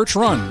Axe, Birch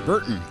Run,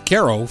 Burton,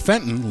 Caro,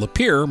 Fenton,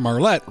 Lapeer,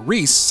 Marlette,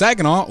 Reese,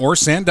 Saginaw, or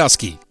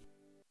Sandusky.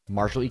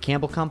 Marshall E.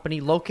 Campbell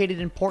Company, located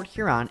in Port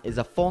Huron, is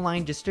a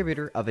full-line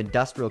distributor of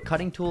industrial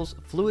cutting tools,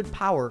 fluid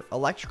power,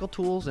 electrical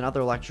tools, and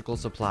other electrical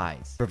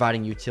supplies,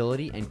 providing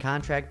utility and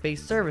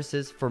contract-based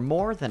services for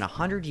more than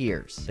 100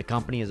 years. The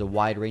company has a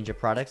wide range of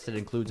products that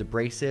includes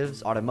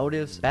abrasives,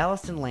 automotives,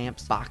 ballast and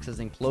lamps,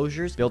 boxes and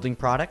closures, building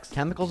products,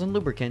 chemicals and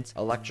lubricants,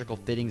 electrical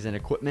fittings and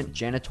equipment,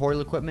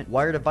 janitorial equipment,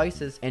 wire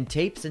devices, and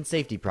tapes and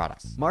safety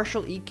products.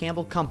 Marshall E.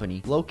 Campbell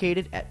Company,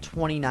 located at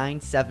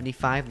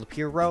 2975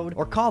 Lapeer Road,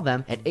 or call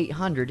them at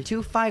 800-250-7520.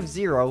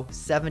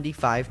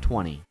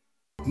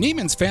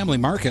 Neiman's Family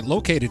Market,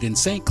 located in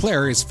St.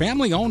 Clair, is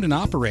family-owned and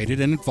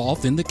operated and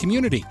involved in the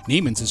community.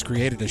 Neiman's has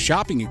created a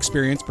shopping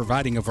experience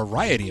providing a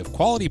variety of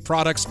quality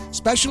products,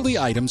 specialty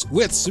items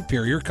with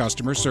superior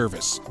customer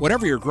service.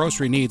 Whatever your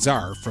grocery needs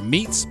are, from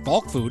meats,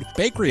 bulk food,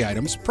 bakery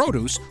items,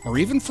 produce, or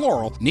even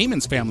floral,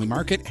 Neiman's Family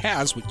Market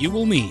has what you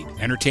will need.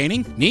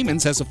 Entertaining?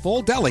 Neiman's has a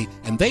full deli,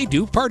 and they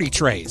do party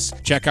trays.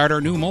 Check out our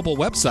new mobile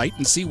website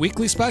and see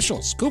weekly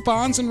specials,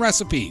 coupons, and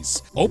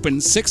recipes. Open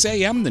 6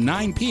 a.m. to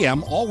 9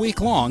 p.m. all week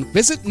long.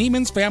 Visit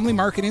Neiman's Family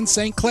Market in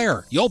St.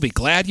 Clair. You'll be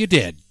glad you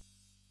did.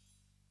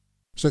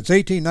 Since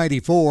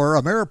 1894,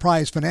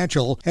 Ameriprise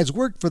Financial has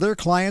worked for their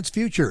clients'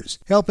 futures,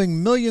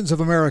 helping millions of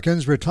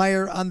Americans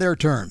retire on their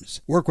terms.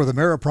 Work with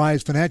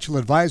Ameriprise Financial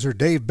Advisor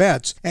Dave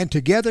Betts, and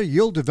together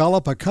you'll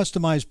develop a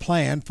customized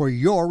plan for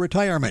your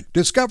retirement.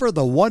 Discover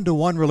the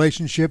one-to-one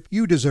relationship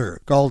you deserve.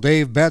 Call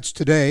Dave Betts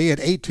today at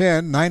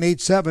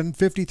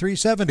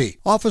 810-987-5370.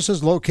 Office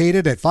is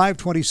located at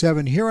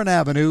 527 Huron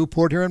Avenue,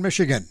 Port Huron,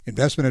 Michigan.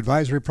 Investment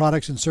advisory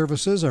products and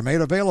services are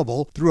made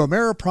available through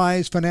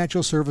Ameriprise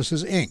Financial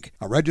Services, Inc.,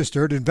 a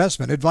registered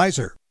investment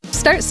advisor.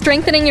 Start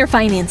strengthening your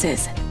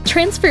finances.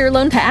 Transfer your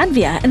loan to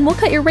Advia and we'll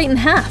cut your rate in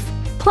half.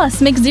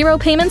 Plus, make 0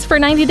 payments for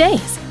 90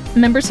 days.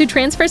 Members who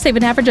transfer save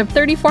an average of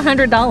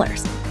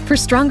 $3,400. For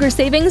stronger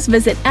savings,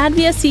 visit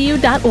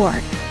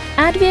adviacu.org.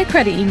 Advia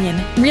Credit Union.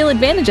 Real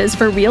advantages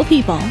for real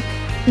people.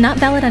 Not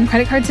valid on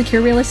credit card,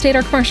 secure real estate,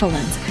 or commercial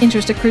loans.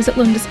 Interest accrues at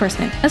loan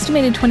disbursement.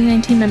 Estimated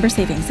 2019 member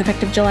savings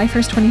effective July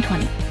 1st,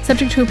 2020.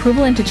 Subject to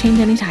approval and to change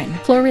anytime.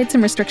 Floor rates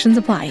and restrictions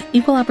apply.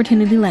 Equal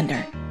opportunity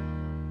lender.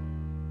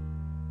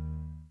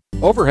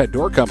 Overhead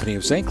Door Company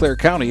of St. Clair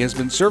County has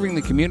been serving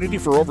the community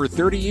for over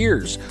 30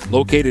 years.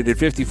 Located at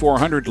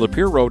 5400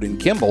 Lapeer Road in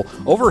Kimball,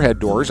 Overhead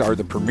Doors are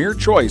the premier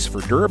choice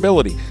for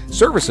durability,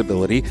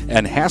 serviceability,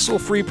 and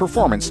hassle-free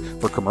performance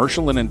for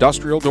commercial and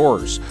industrial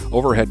doors.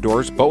 Overhead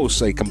Doors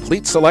boasts a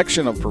complete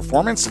selection of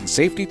performance and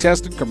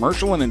safety-tested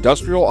commercial and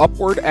industrial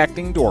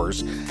upward-acting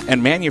doors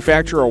and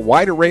manufacture a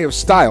wide array of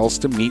styles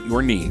to meet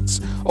your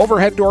needs.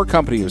 Overhead Door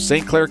Company of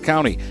St. Clair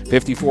County,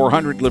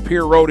 5400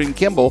 Lapeer Road in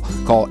Kimball.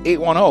 Call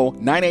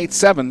 810-987-2185.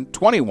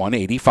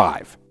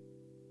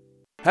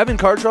 Having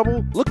car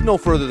trouble? Look no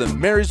further than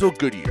Marysville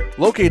Goodyear.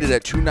 Located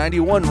at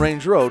 291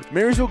 Range Road,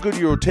 Marysville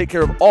Goodyear will take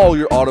care of all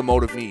your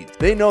automotive needs.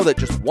 They know that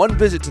just one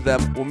visit to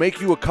them will make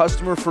you a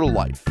customer for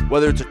life.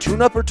 Whether it's a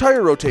tune-up or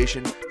tire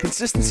rotation,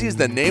 consistency is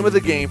the name of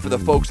the game for the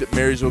folks at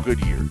Marysville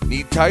Goodyear.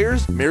 Need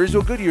tires?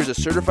 Marysville Goodyear is a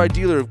certified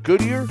dealer of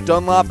Goodyear,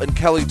 Dunlop, and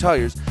Kelly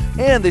tires,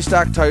 and they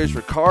stock tires for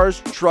cars,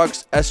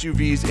 trucks,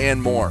 SUVs,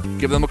 and more.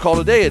 Give them a call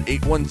today at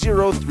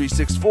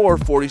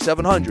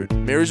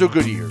 810-364-4700. Marysville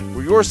Goodyear,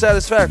 where your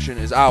satisfaction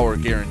is our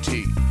guarantee.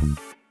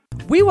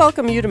 We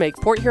welcome you to make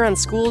Port Huron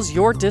Schools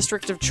your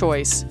district of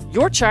choice.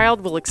 Your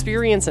child will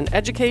experience an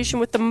education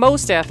with the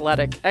most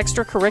athletic,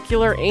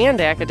 extracurricular,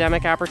 and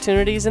academic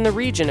opportunities in the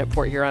region at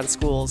Port Huron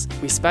Schools.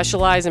 We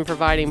specialize in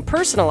providing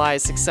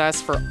personalized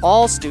success for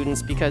all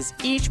students because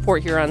each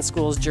Port Huron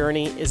Schools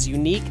journey is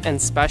unique and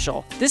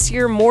special. This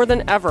year, more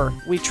than ever,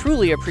 we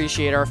truly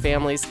appreciate our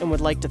families and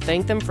would like to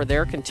thank them for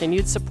their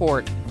continued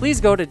support.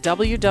 Please go to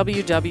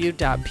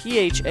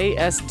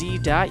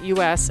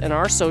www.phasd.us and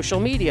our social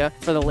media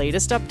for the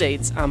latest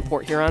updates on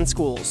Port Huron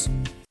Schools.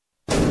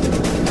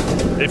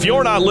 If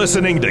you're not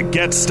listening to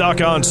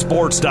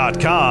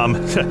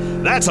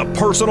GetStuckOnSports.com, that's a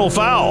personal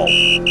foul.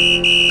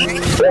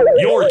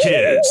 Your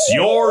kids,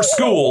 your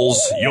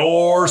schools,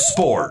 your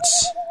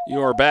sports.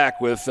 You're back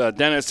with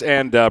Dennis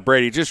and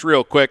Brady. Just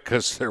real quick,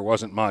 because there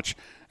wasn't much.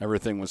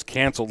 Everything was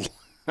canceled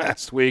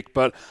last week.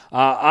 But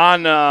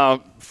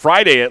on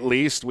Friday, at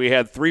least, we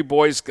had 3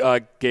 boys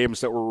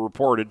games that were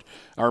reported.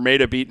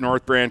 Armada beat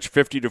North Branch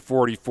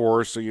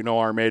 50-44, so you know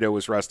Armada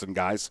was resting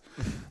guys.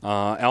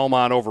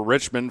 Elmont over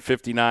Richmond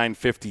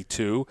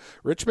 59-52.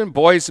 Richmond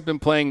boys have been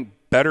playing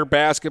better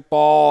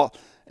basketball,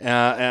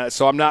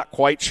 so I'm not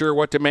quite sure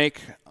what to make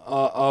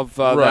of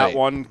that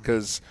one,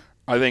 because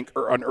I think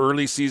an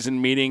early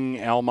season meeting,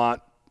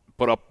 Elmont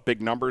put up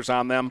big numbers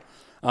on them.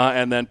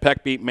 And then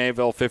Peck beat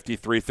Mayville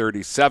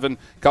 53-37.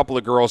 Couple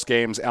of girls'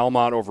 games,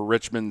 Elmont over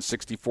Richmond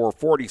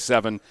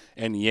 64-47,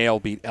 and Yale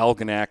beat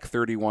Elginak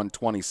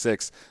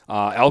 31-26.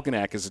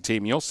 Elginak is a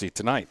team you'll see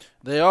tonight.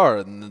 They are,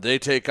 and they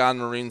take on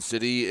Marine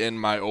City in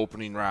my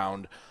opening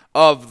round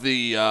of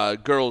the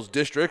girls'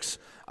 districts.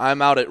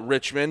 I'm out at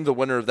Richmond. The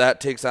winner of that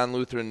takes on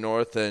Lutheran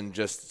North, and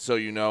just so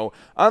you know,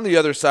 on the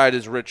other side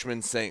is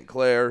Richmond St.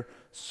 Clair.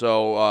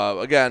 So,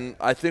 again,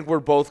 I think we're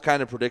both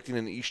kind of predicting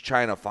an East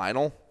China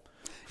final.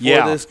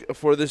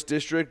 For this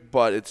district,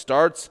 but it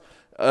starts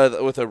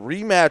with a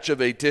rematch of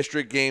a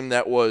district game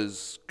that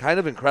was kind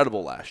of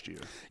incredible last year.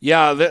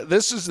 Yeah,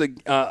 this is a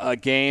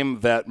game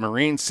that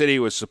Marine City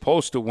was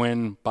supposed to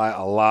win by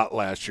a lot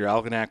last year.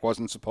 Elginak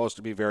wasn't supposed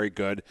to be very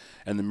good,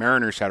 and the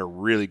Mariners had a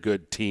really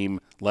good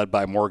team led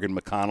by Morgan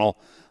McConnell,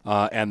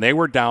 and they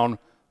were down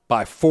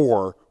by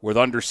 4 with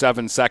under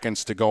 7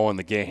 seconds to go in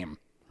the game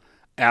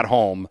at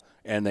home,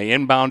 and they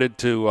inbounded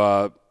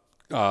to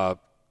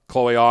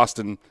Chloe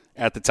Austin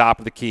at the top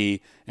of the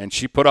key, and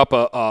she put up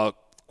a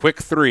quick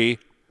 3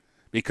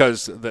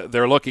 because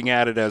they're looking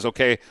at it as,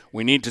 okay,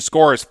 we need to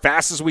score as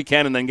fast as we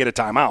can and then get a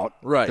timeout,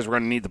 right? Because we're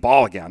going to need the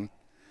ball again.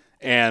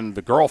 And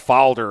the girl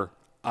fouled her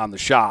on the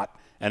shot,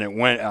 and it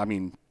went. I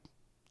mean,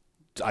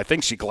 I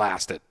think she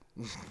glassed it.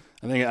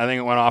 I think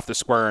it went off the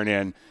square and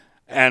in,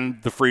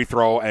 and the free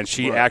throw, and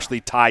she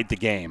actually tied the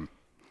game.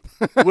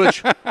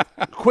 Which,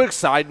 quick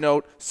side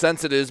note,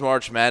 since it is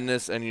March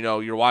Madness, and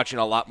you're watching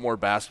a lot more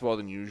basketball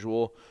than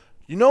usual.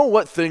 You know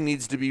what thing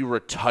needs to be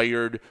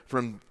retired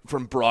from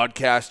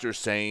broadcasters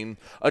saying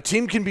a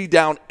team can be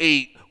down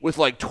 8 with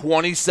like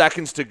 20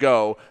 seconds to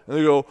go, and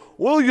they go,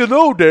 well,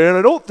 Dan,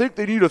 I don't think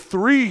they need a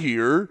 3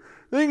 here.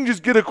 They can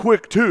just get a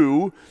quick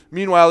 2.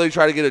 Meanwhile, they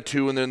try to get a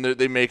 2, and then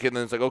they make it, and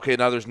then it's like, okay,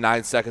 now there's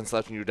 9 seconds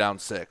left, and you're down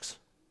 6.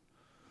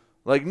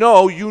 Like,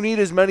 no, you need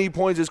as many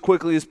points as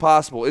quickly as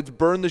possible. It's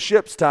burn the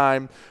ships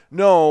time.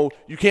 No,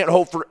 you can't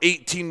hope for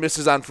 18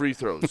 misses on free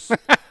throws.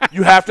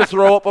 You have to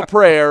throw up a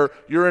prayer.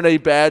 You're in a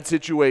bad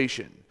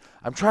situation.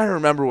 I'm trying to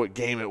remember what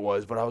game it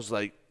was, but I was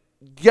like,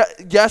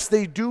 yes,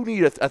 they do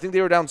need it. I think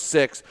they were down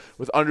 6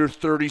 with under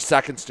 30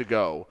 seconds to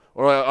go,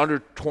 or under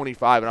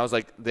 25, and I was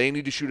like, they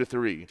need to shoot a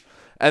 3.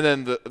 And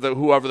then the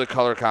whoever the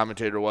color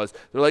commentator was,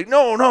 they're like,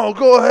 no,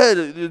 go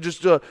ahead.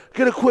 Just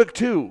get a quick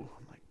 2.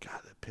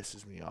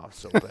 Pisses me off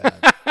so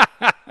bad.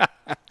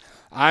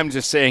 I'm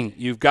just saying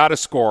you've got to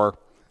score.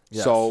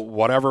 Yes. So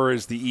whatever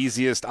is the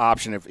easiest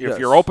option. If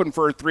you're open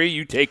for a 3,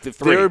 you take the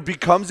 3. There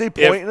becomes a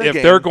point in a game.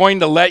 If they're going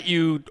to let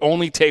you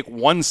only take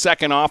 1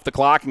 second off the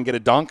clock and get a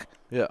dunk,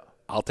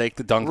 I'll take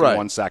the dunk in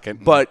 1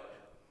 second. But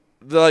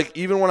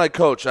even when I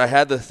coach, I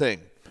had the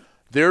thing.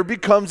 There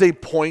becomes a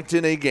point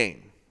in a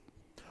game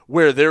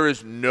where there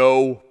is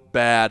no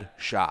bad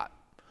shot.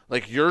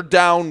 Like, you're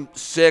down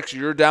 6,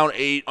 you're down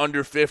 8,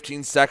 under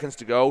 15 seconds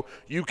to go.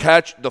 You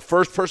catch, the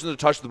first person to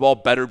touch the ball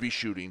better be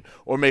shooting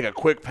or make a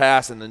quick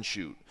pass and then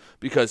shoot,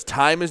 because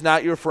time is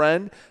not your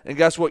friend. And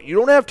guess what? You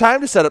don't have time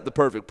to set up the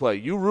perfect play.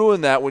 You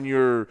ruin that when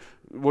you're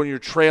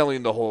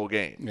trailing the whole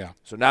game. Yeah.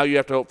 So now you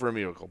have to hope for a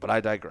miracle, but I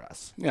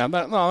digress. Yeah,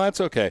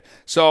 that's okay.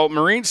 So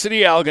Marine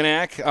City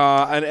Elginak,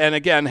 and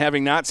again,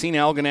 having not seen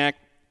Elginak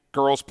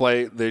girls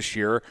play this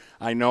year,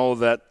 I know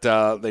that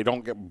they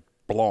don't get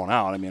blown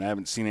out. I mean, I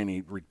haven't seen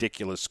any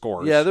ridiculous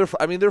scores. Yeah, they're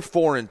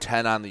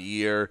 4-10 on the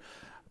year.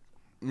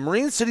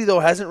 Marine City, though,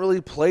 hasn't really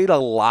played a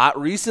lot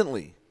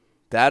recently.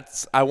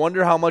 I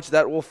wonder how much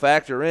that will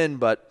factor in,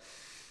 but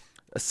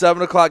a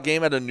 7 o'clock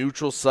game at a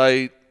neutral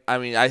site, I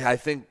mean, I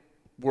think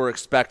we're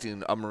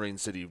expecting a Marine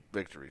City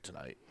victory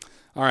tonight.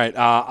 All right.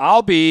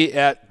 I'll be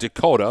at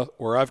Dakota,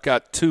 where I've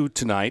got 2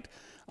 tonight.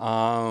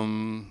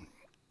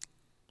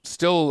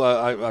 Still,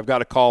 I've got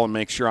to call and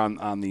make sure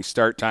on the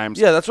start times.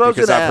 Yeah, that's what I was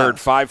going to ask.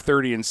 Because I've heard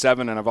 5:30 and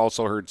 7, and I've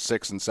also heard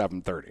 6 and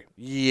 7:30.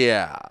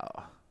 Yeah,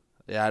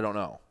 I don't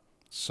know.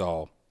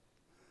 So,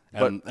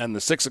 and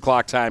the 6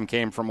 o'clock time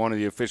came from one of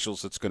the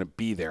officials that's going to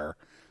be there,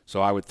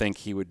 so I would think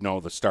he would know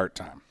the start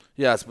time.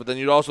 Yes, but then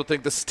you'd also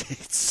think the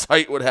state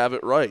site would have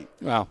it right.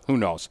 Well, who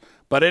knows?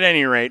 But at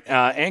any rate,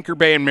 Anchor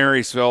Bay and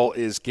Marysville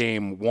is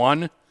game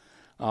 1.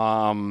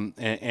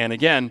 And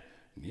again,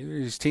 neither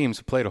of these teams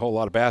have played a whole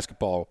lot of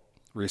basketball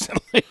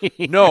recently.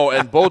 No,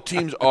 and both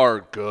teams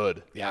are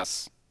good.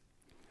 Yes.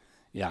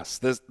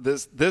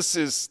 This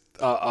is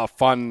a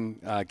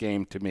fun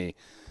game to me.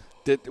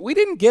 We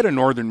didn't get a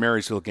Northern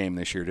Marysville game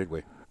this year, did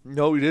we?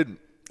 No, we didn't.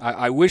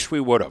 I wish we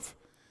would have,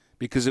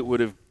 because it would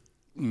have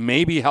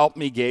maybe helped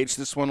me gauge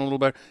this one a little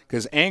better,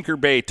 because Anchor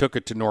Bay took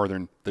it to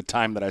Northern the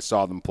time that I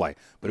saw them play.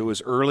 But it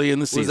was early in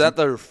the season. Was that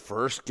their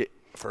first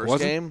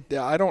game?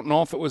 Yeah, I don't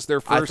know if it was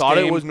their first game. I thought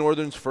it was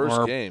Northern's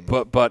first game.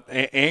 But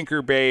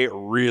Anchor Bay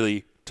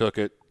really took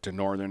it to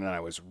Northern, and I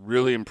was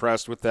really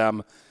impressed with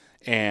them.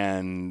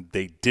 And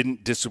they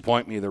didn't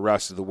disappoint me the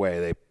rest of the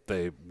way.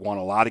 They won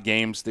a lot of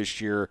games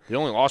this year. They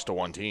only lost to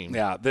one team.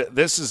 Yeah,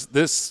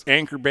 this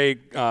Anchor Bay,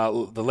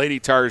 the Lady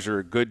Tars are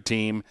a good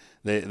team.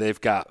 They've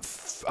got,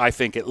 I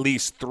think, at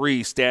least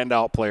 3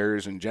 standout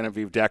players in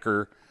Genevieve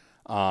Decker,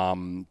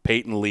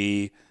 Peyton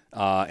Lee,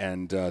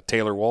 and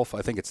Taylor Wolf.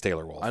 I think it's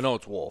Taylor Wolf. I know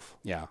it's Wolf.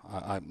 Yeah,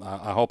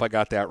 I hope I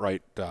got that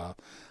right.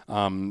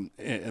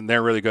 And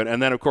they're really good.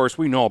 And then, of course,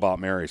 we know about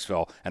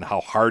Marysville and how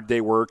hard they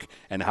work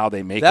and how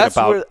they make it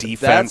about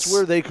defense. That's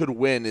where they could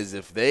win, is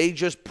if they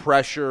just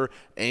pressure.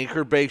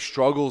 Anchor Bay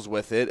struggles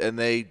with it, and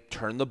they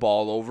turn the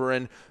ball over,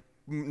 and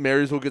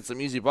Marysville gets some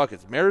easy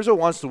buckets. Marysville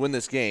wants to win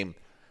this game.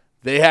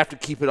 They have to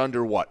keep it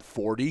under,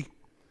 40?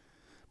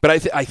 But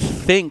I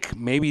think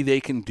maybe they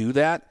can do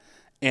that.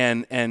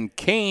 And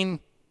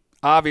Kane,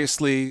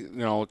 obviously,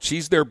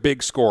 she's their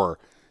big scorer.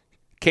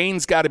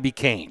 Kane's got to be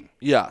Kane.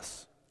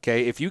 Yes.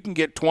 Okay, if you can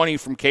get 20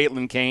 from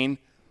Caitlin Kane,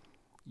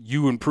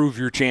 you improve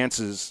your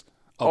chances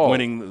of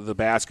winning the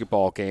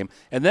basketball game.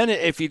 And then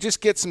if you just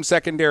get some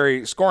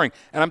secondary scoring,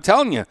 and I'm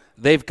telling you,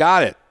 they've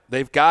got it.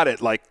 They've got it.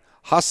 Like,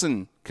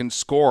 Husson can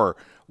score.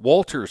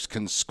 Walters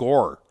can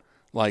score.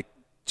 Like,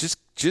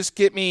 just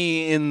get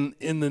me in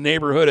the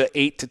neighborhood of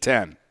 8 to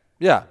 10.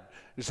 Yeah,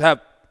 just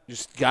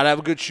got to have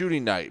a good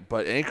shooting night.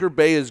 But Anchor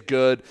Bay is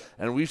good,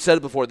 and we've said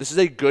it before. This is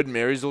a good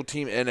Marysville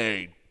team in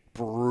a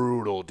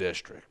brutal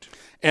district.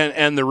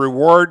 And the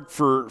reward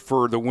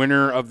for the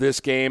winner of this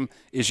game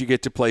is you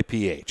get to play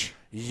PH.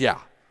 Yeah.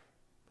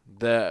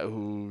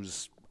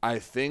 Who's I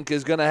think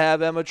is going to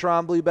have Emma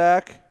Trombley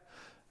back.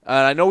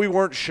 And I know we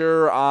weren't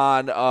sure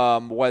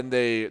on when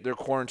their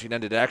quarantine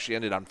ended. It actually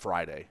ended on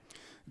Friday.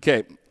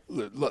 Okay,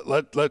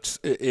 let's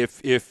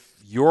if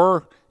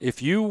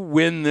you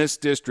win this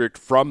district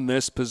from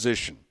this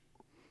position,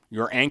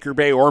 you're Anchor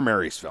Bay or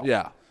Marysville.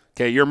 Yeah.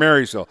 Okay, you're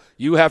Marysville.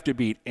 You have to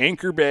beat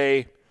Anchor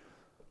Bay,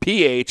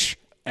 PH,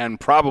 and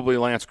probably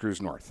L'Anse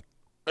Creuse North.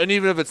 And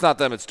even if it's not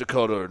them, it's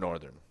Dakota or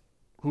Northern,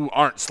 who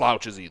aren't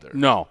slouches either.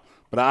 No,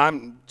 but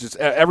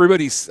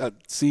everybody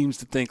seems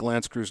to think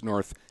L'Anse Creuse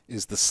North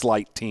is the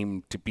slight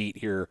team to beat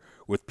here,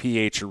 with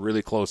PH a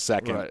really close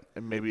second. Right,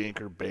 and maybe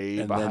Anchor Bay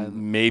and behind.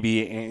 Then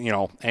maybe,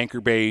 Anchor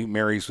Bay,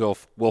 Marysville,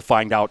 we'll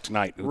find out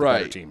tonight who the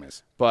better team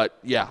is. But,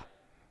 yeah,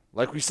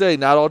 like we say,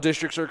 not all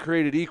districts are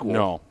created equal.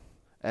 No.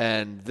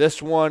 And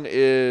this one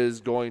is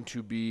going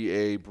to be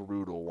a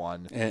brutal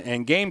one.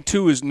 And game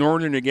 2 is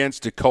Northern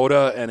against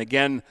Dakota. And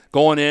again,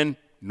 going in,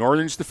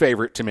 Northern's the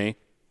favorite to me.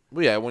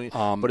 Well, yeah,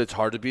 but it's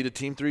hard to beat a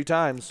team 3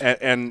 times.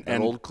 And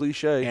old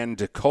cliche. And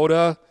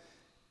Dakota,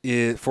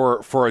 is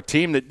for a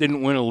team that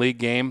didn't win a league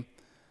game,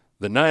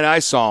 the night I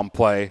saw them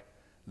play,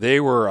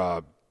 they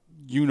were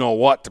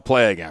you-know-what to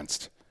play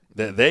against.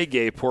 They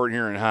gave Port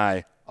Huron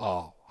High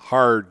a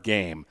hard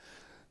game.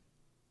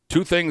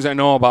 2 things I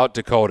know about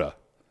Dakota.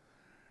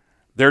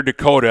 They're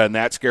Dakota, and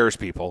that scares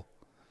people.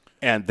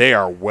 And they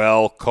are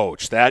well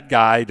coached. That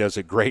guy does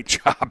a great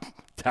job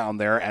down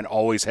there and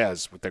always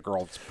has with the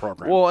girls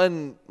program. Well,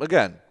 and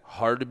again,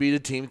 hard to beat a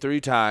team 3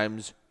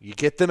 times. You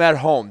get them at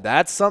home.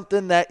 That's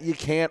something that you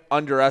can't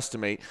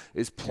underestimate,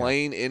 is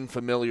playing in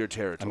familiar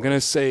territory. I'm going to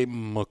say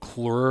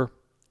McClure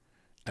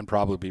and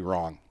probably be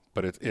wrong,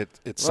 but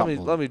it's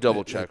something. Let me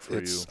double check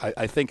for you.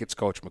 I think it's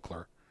Coach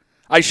McClure.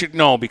 I should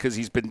know because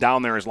he's been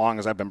down there as long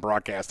as I've been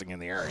broadcasting in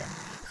the area.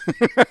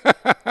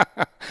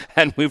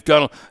 And we've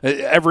done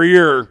every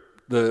year.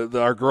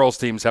 Our girls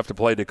teams have to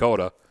play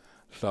Dakota,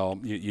 so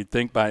you'd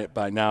think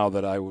by now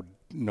that I would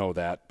know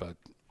that. But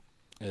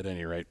at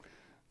any rate,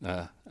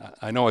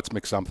 I know it's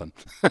Mick something.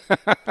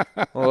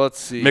 Well, let's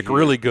see. Mick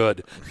really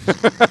good.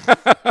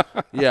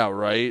 Yeah,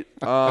 right.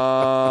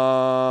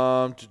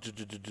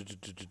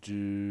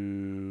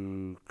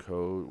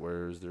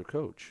 Where's their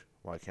coach?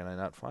 Why can't I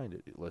not find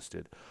it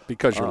listed?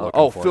 Because you're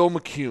looking for Phil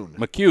McCune.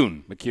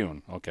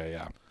 McCune. Okay,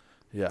 yeah.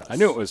 Yes. I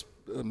knew it was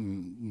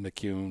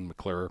McCune,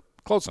 McClure.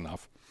 Close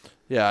enough.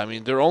 Yeah, I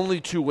mean, their only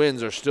 2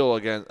 wins are still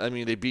against. I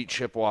mean, they beat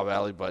Chippewa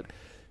Valley, but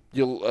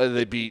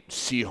they beat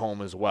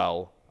Seaholm as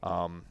well.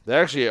 They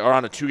actually are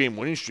on a 2-game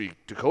winning streak.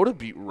 Dakota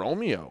beat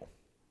Romeo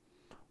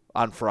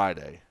on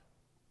Friday.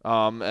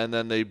 And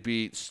then they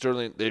beat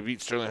Sterling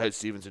Heights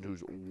Stevenson,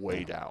 who's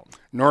way down.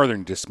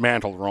 Northern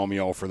dismantled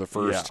Romeo for the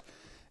first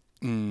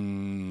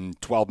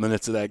 12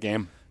 minutes of that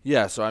game.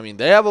 Yeah, so, I mean,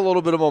 they have a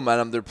little bit of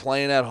momentum. They're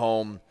playing at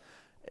home.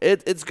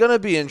 It's going to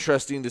be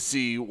interesting to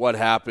see what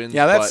happens.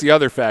 Yeah, that's the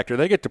other factor.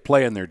 They get to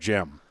play in their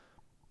gym.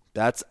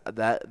 That's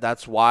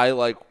why,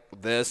 like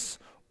this,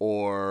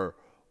 or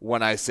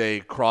when I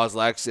say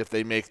Croslex, if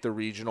they make the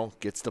regional,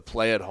 gets to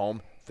play at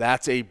home,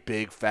 that's a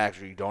big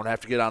factor. You don't have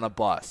to get on a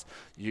bus.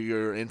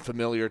 You're in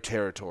familiar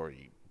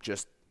territory.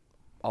 Just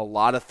a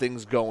lot of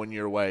things going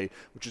your way,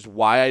 which is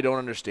why I don't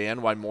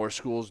understand why more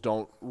schools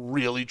don't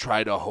really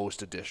try to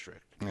host a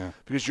district. Yeah.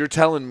 Because you're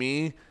telling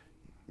me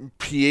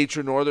PH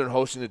or Northern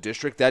hosting a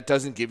district, that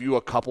doesn't give you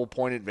a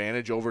couple-point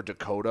advantage over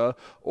Dakota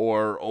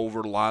or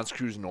over L'Anse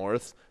Creuse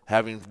North,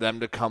 having them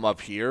to come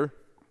up here?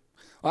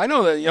 I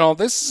know that,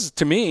 this is,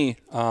 to me,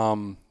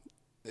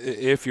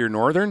 if you're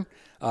Northern,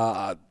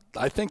 I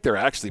think they're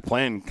actually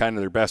playing kind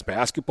of their best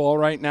basketball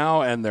right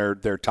now, and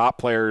their top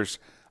players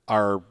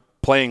are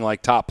playing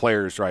like top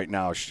players right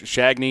now.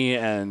 Shagney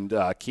and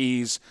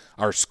Keys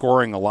are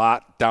scoring a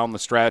lot down the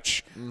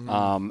stretch,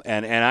 and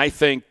I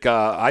think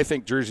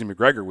Jersey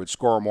McGregor would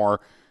score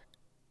more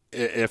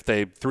if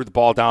they threw the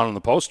ball down in the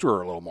post to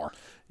her a little more.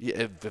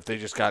 Yeah, if they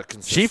just got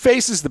consistent. She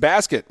faces the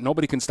basket.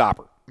 Nobody can stop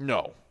her.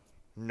 No,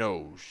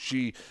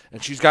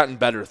 she's gotten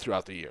better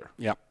throughout the year.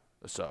 Yep.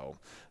 So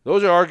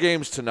those are our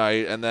games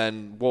tonight, and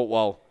then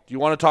well, do you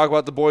want to talk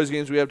about the boys'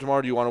 games we have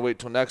tomorrow? Do you want to wait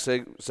till next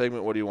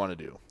segment? What do you want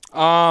to do?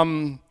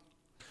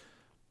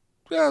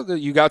 Yeah,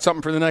 you got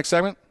something for the next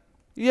segment?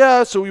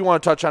 Yeah, so we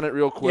want to touch on it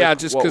real quick. Yeah,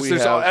 just because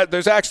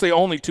there's actually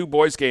only 2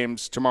 boys'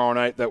 games tomorrow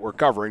night that we're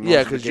covering.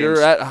 Yeah, because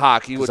you're at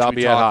hockey, which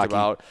we talked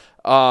about.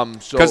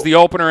 Because the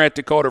opener at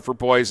Dakota for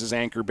boys is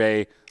Anchor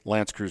Bay,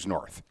 L'Anse Creuse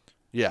North.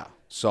 Yeah.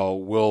 So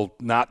we'll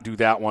not do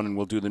that one, and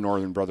we'll do the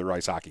Northern Brother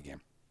Rice hockey game.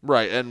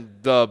 Right, and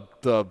the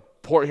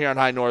Port Huron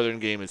High Northern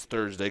game is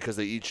Thursday because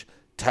they each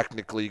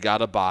technically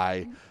got a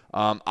bye.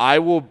 I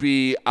will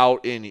be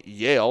out in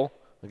Yale,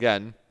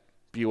 again,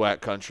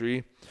 BWAC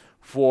country.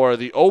 For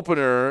the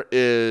opener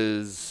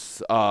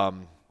is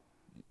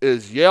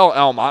Yale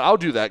Almont. I'll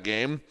do that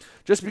game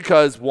just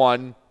because,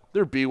 one,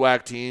 they're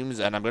BWAC teams,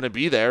 and I'm going to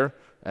be there,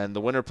 and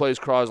the winner plays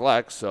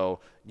Croslex. So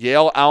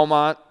Yale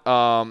Almont,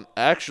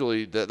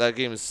 actually, that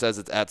game says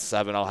it's at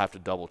 7. I'll have to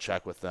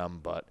double-check with them,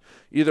 but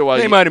either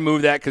way. They might have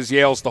moved that because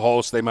Yale's the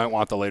host. They might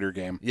want the later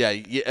game. Yeah,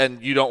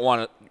 and you don't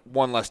want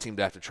one less team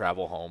to have to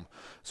travel home.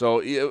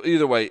 So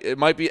either way, it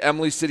might be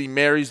Emily City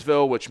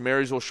Marysville, which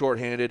Marysville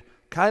shorthanded.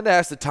 Kind of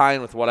has to tie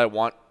in with what I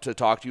want to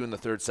talk to you in the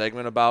third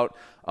segment about.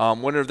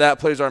 Winner of that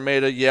plays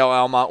Armada. Yale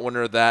Almont,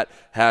 winner of that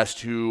has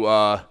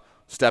to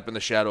step in the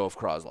shadow of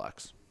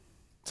Croslex.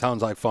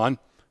 Sounds like fun.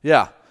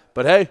 Yeah,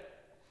 but hey,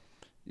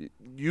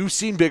 you've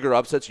seen bigger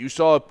upsets. You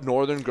saw a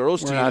Northern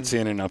girls team. We're not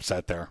seeing an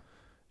upset there.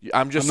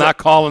 I'm not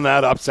calling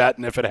that upset,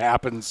 and if it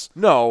happens,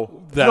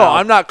 no,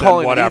 I'm not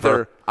calling it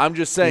either. I'm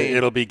just saying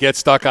it'll be get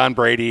stuck on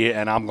Brady,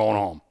 and I'm going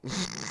home.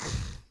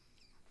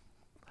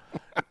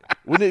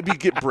 Wouldn't it be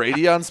get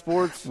Brady on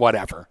sports?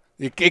 Whatever.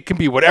 It can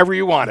be whatever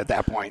you want at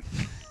that point.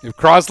 If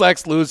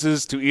Croslex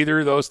loses to either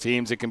of those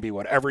teams, it can be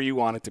whatever you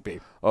want it to be.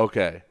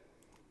 Okay.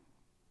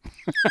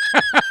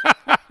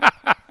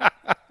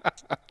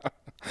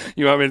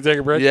 You want me to take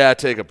a break? Yeah,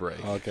 take a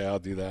break. Okay, I'll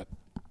do that.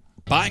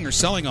 Buying or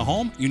selling a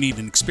home? You need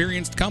an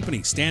experienced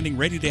company standing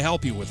ready to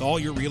help you with all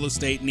your real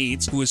estate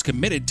needs, who is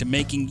committed to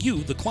making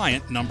you the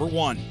client number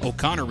one.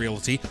 O'Connor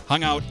Realty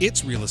hung out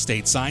its real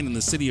estate sign in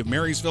the city of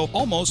Marysville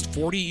almost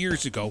 40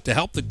 years ago to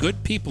help the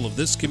good people of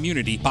this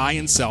community buy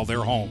and sell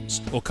their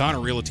homes. O'Connor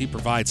Realty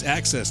provides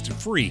access to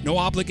free,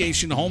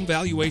 no-obligation home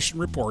valuation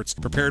reports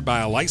prepared by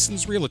a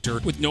licensed realtor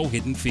with no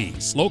hidden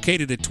fees.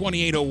 Located at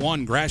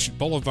 2801 Gratiot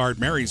Boulevard,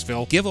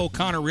 Marysville, give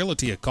O'Connor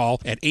Realty a call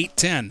at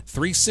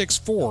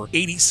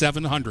 810-364-8700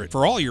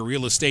 for all your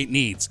real estate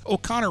needs.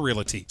 O'Connor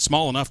Realty,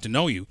 small enough to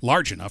know you,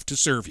 large enough to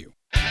serve you.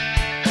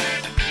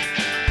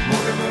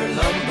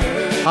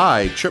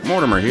 Hi, Chip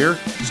Mortimer here.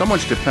 So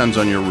much depends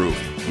on your roof.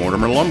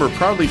 Mortimer Lumber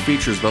proudly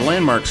features the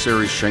Landmark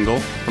Series shingle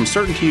from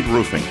CertainTeed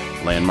Roofing.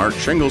 Landmark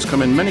shingles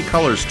come in many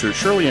colors to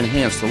surely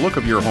enhance the look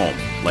of your home.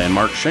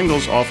 Landmark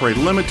shingles offer a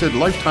limited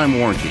lifetime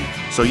warranty,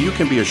 so you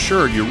can be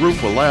assured your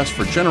roof will last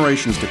for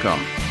generations to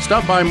come.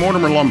 Stop by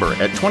Mortimer Lumber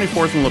at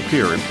 24th and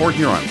Lapeer in Port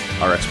Huron.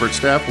 Our expert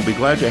staff will be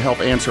glad to help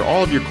answer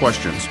all of your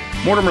questions.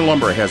 Mortimer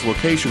Lumber has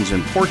locations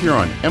in Port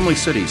Huron, Emily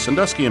City,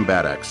 Sandusky, and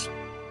Bad Axe.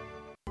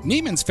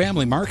 Neiman's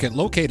Family Market,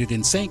 located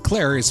in St.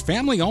 Clair, is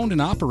family-owned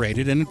and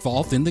operated and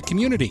involved in the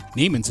community.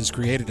 Neiman's has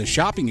created a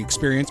shopping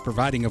experience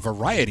providing a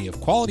variety of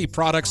quality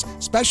products,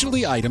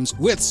 specialty items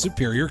with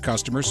superior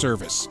customer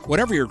service.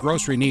 Whatever your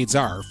grocery needs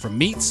are, from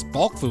meats,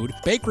 bulk food,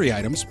 bakery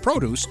items,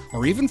 produce,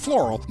 or even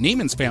floral,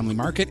 Neiman's Family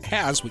Market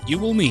has what you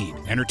will need.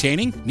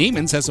 Entertaining?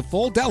 Neiman's has a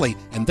full deli,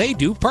 and they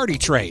do party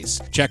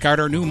trays. Check out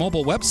our new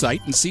mobile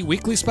website and see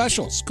weekly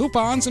specials,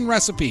 coupons, and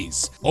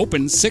recipes.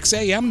 Open 6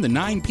 a.m. to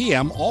 9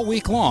 p.m. all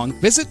week long.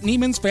 Visit Visit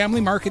Neiman's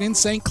Family Market in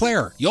St.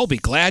 Clair. You'll be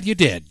glad you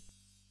did.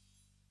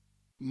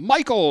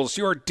 Michael's,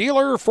 your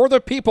dealer for the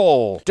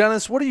people.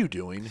 Dennis, what are you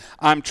doing?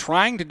 I'm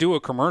trying to do a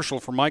commercial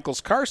for Michael's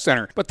Car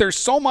Center, but there's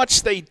so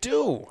much they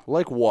do.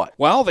 Like what?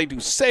 Well, they do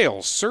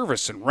sales,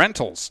 service, and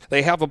rentals.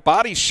 They have a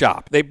body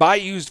shop. They buy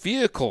used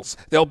vehicles.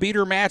 They'll beat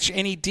or match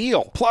any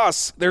deal.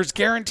 Plus, there's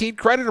guaranteed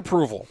credit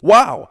approval.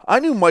 Wow,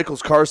 I knew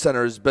Michael's Car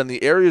Center has been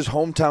the area's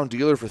hometown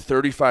dealer for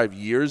 35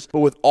 years,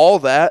 but with all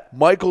that,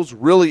 Michael's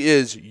really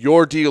is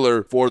your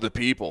dealer for the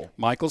people.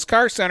 Michael's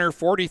Car Center,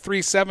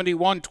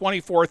 4371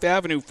 24th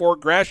Avenue, Fort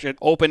Gratiot.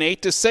 Open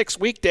 8 to 6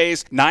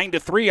 weekdays, 9 to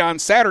 3 on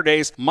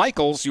Saturdays.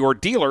 Michael's, your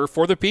dealer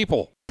for the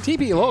people.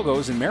 TP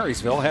Logos in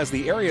Marysville has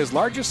the area's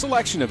largest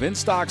selection of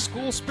in-stock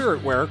school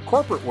spirit wear,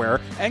 corporate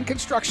wear, and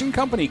construction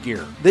company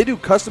gear. They do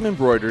custom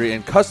embroidery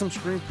and custom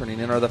screen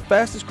printing and are the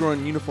fastest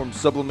growing uniform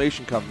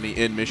sublimation company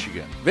in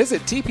Michigan.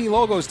 Visit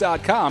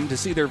tplogos.com to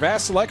see their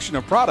vast selection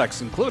of products,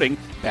 including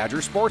Badger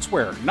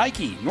Sportswear,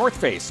 Nike, North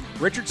Face,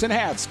 Richardson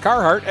Hats,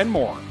 Carhartt, and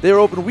more. They are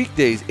open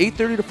weekdays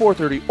 8:30 to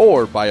 4:30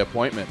 or by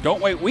appointment.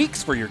 Don't wait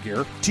weeks for your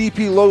gear.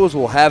 TP Logos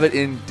will have it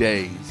in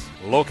days.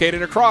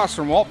 Located across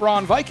from Walt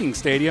Braun Viking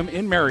Stadium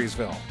in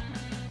Marysville.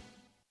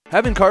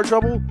 Having car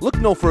trouble?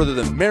 Look no further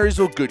than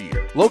Marysville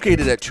Goodyear.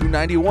 Located at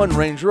 291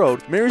 Range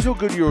Road, Marysville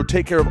Goodyear will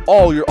take care of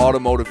all your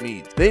automotive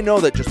needs. They know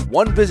that just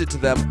one visit to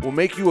them will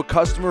make you a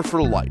customer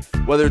for life.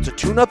 Whether it's a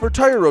tune-up or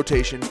tire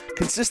rotation,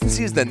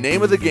 consistency is the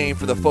name of the game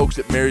for the folks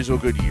at Marysville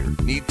Goodyear.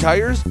 Need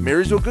tires?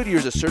 Marysville Goodyear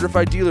is a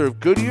certified dealer of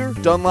Goodyear,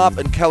 Dunlop,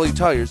 and Kelly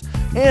tires,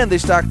 and they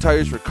stock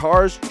tires for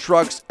cars,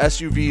 trucks,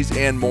 SUVs,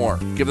 and more.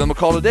 Give them a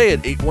call today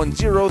at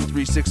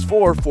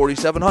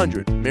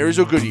 810-364-4700.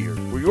 Marysville Goodyear,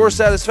 where your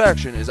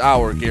satisfaction is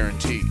our guarantee.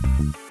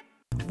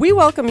 We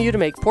welcome you to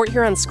make Port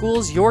Huron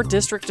Schools your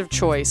district of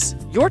choice.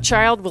 Your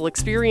child will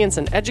experience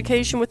an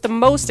education with the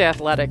most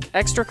athletic,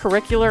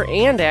 extracurricular,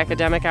 and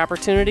academic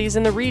opportunities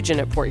in the region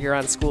at Port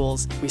Huron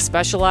Schools. We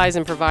specialize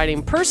in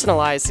providing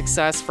personalized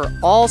success for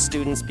all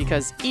students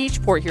because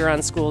each Port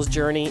Huron Schools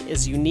journey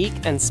is unique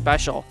and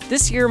special.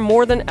 This year,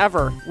 more than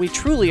ever, we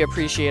truly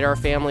appreciate our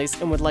families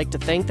and would like to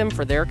thank them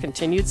for their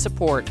continued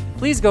support.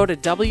 Please go to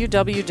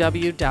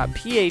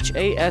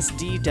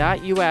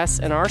www.phasd.us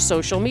and our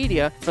social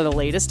media for the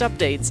latest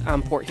updates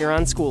on Port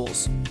Huron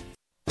Schools.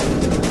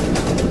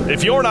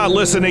 If you're not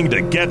listening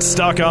to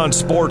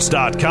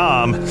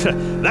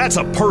GetStuckOnSports.com, that's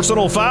a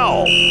personal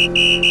foul.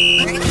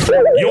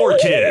 Your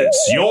kids,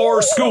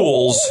 your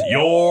schools,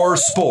 your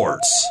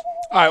sports.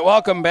 All right,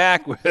 welcome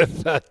back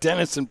with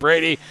Dennis and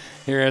Brady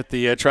here at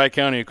the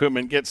Tri-County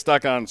Equipment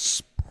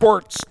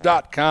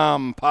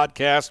GetStuckOnSports.com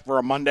podcast for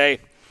a Monday.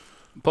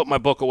 Put my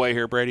book away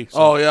here, Brady.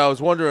 Oh, yeah, I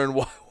was wondering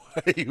why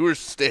you were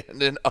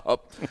standing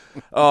up.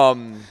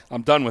 I'm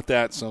done with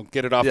that, so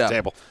get it off the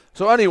table.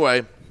 So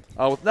anyway,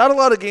 with not a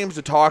lot of games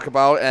to talk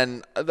about,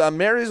 and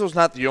Marysville's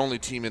not the only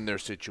team in their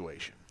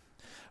situation.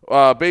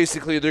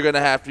 Basically, they're going to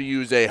have to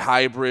use a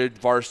hybrid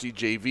varsity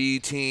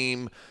JV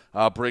team,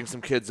 bring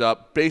some kids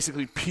up,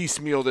 basically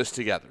piecemeal this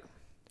together.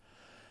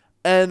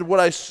 And what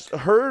I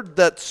heard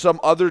that some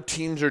other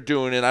teams are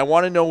doing, and I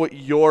want to know what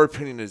your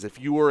opinion is.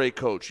 If you were a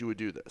coach, you would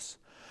do this.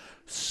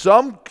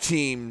 Some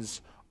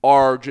teams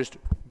are just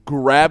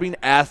grabbing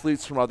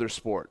athletes from other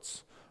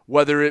sports,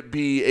 whether it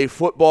be a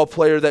football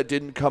player that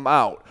didn't come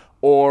out,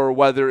 or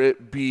whether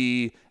it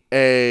be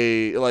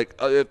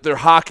if their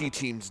hockey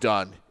team's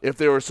done, if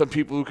there were some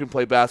people who can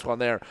play basketball in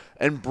there,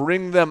 and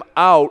bring them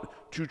out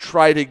to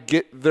try to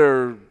get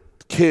their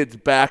kids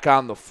back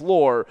on the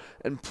floor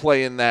and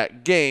play in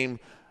that game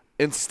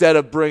instead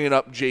of bringing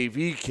up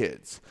JV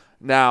kids.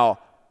 Now,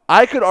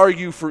 I could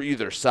argue for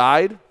either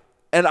side,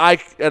 and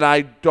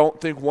I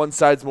don't think one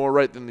side's more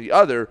right than the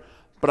other,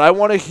 but I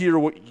want to hear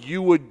what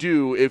you would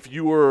do if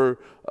you were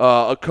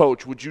a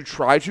coach. Would you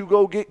try to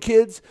go get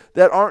kids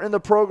that aren't in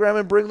the program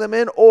and bring them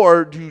in,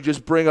 or do you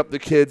just bring up the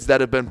kids that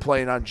have been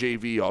playing on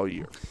JV all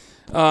year?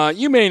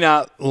 You may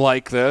not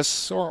like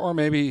this, or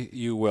maybe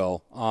you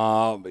will.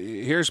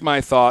 Here's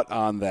my thought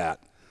on that.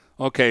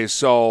 Okay,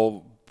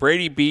 so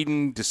Brady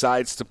Beaton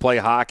decides to play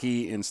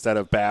hockey instead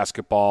of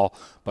basketball,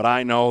 but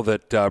I know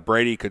that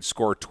Brady could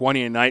score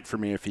 20 a night for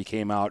me if he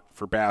came out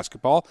for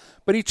basketball.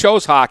 But he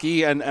chose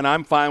hockey, and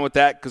I'm fine with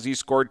that because he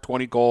scored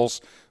 20 goals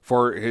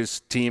for his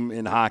team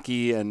in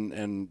hockey,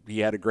 and he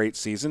had a great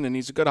season, and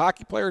he's a good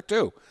hockey player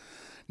too.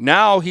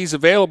 Now he's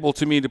available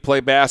to me to play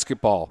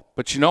basketball.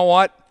 But you know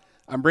what?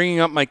 I'm bringing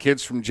up my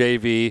kids from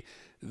JV.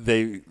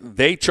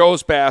 They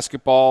chose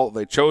basketball.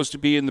 They chose to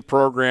be in the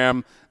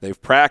program.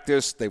 They've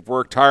practiced. They've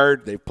worked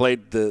hard. They've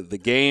played the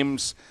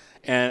games.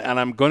 And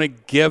I'm going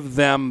to give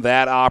them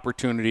that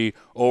opportunity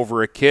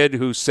over a kid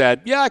who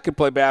said, yeah, I could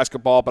play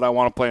basketball, but I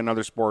want to play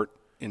another sport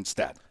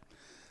instead.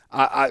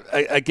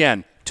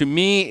 Again, to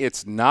me,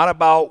 it's not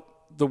about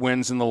the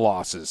wins and the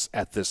losses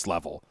at this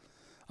level.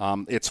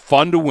 It's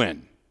fun to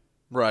win.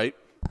 Right.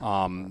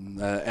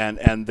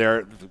 And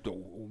they're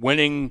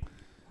winning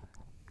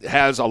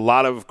has a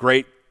lot of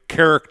great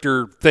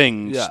character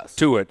things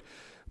to it,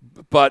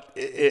 but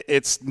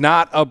it's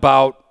not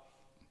about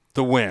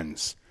the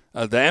wins.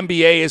 The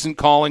NBA isn't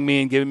calling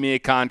me and giving me a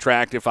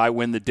contract if I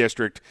win the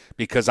district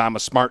because I'm a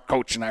smart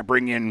coach and I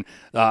bring in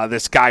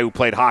this guy who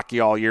played hockey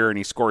all year and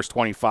he scores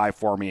 25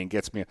 for me and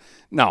gets me.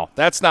 No,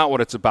 that's not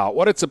what it's about.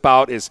 What it's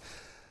about is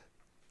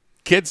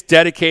kids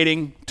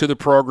dedicating to the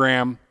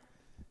program,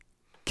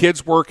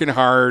 kids working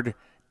hard,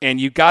 and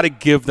you got to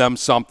give them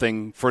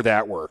something for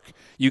that work.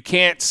 You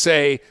can't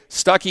say,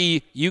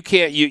 Stuckey,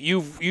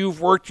 you've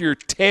worked your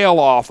tail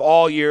off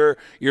all year.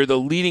 You're the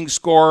leading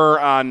scorer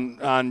on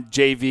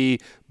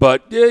JV,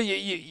 but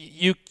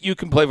you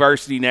can play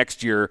varsity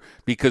next year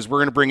because we're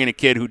going to bring in a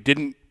kid who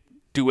didn't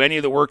do any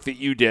of the work that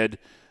you did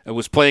and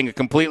was playing a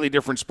completely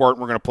different sport,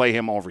 and we're going to play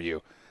him over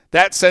you.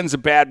 That sends a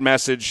bad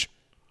message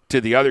to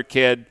the other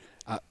kid.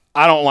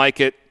 I don't like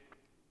it.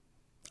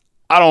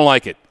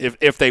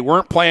 If they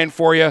weren't playing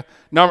for you,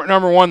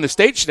 number one, the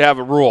state should have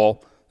a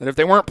rule that if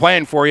they weren't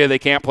playing for you, they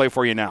can't play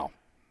for you now.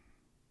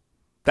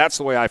 That's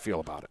the way I feel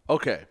about it.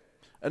 Okay.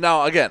 And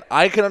now, again,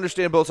 I can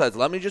understand both sides.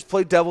 Let me just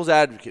play devil's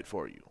advocate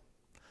for you.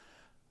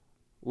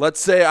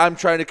 Let's say I'm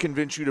trying to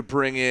convince you to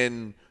bring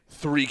in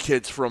 3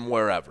 kids from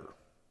wherever.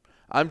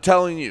 I'm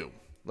telling you,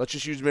 let's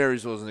just use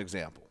Marysville as an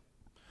example.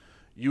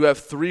 You have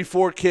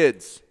 3-4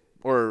 kids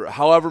or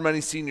however many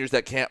seniors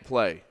that can't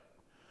play.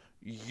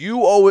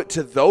 You owe it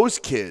to those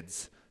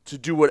kids to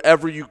do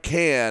whatever you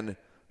can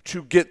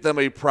to get them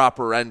a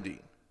proper ending,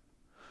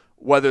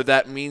 whether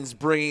that means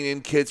bringing in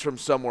kids from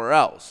somewhere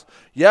else.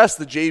 Yes,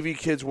 the JV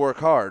kids work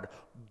hard,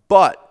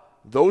 but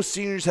those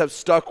seniors have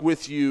stuck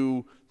with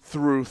you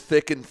through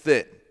thick and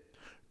thin.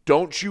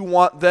 Don't you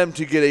want them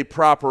to get a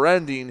proper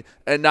ending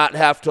and not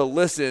have to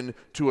listen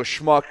to a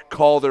schmuck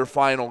call their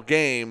final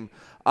game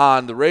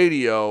on the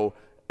radio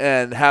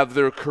and have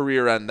their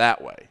career end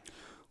that way?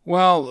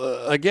 Well,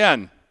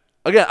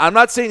 Again, I'm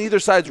not saying either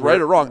side's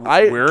right or wrong.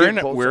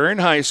 We're in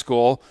high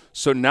school,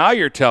 so now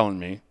you're telling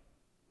me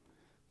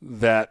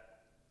that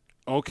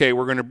okay,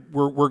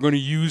 we're gonna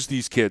use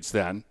these kids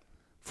then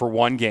for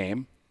one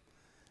game,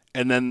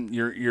 and then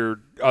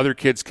your other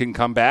kids can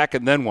come back,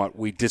 and then what?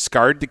 We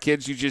discard the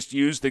kids you just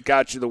used that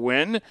got you the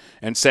win,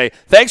 and say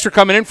thanks for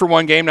coming in for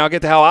one game. Now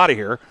get the hell out of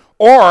here.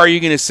 Or are you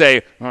going to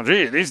say, oh,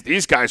 gee,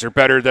 these guys are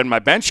better than my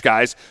bench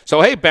guys,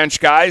 so, hey, bench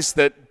guys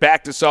that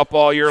backed us up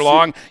all year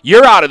long,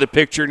 you're out of the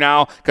picture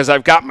now because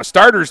I've got my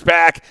starters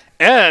back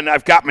and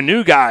I've got my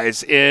new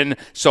guys in,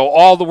 so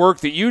all the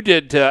work that you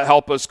did to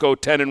help us go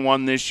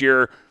 10-1 this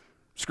year,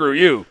 screw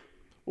you.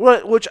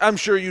 Which I'm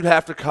sure you'd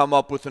have to come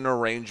up with an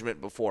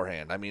arrangement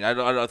beforehand. I mean, I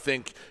don't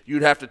think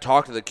you'd have to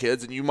talk to the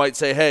kids, and you might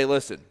say, hey,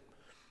 listen,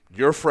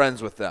 you're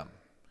friends with them.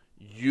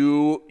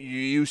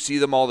 You see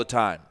them all the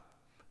time.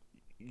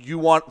 You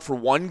want for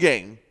one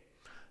game,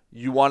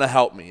 you want to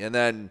help me, and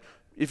then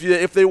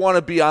if they want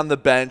to be on the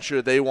bench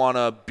or they want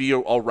to be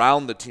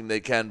around the team, they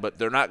can. But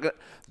they're not.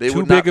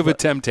 Too big of a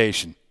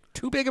temptation.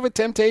 Too big of a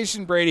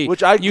temptation, Brady.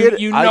 Which I get.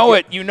 You know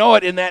it. You know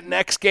it. In that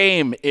next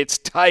game, it's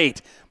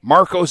tight.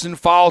 Marco's in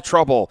foul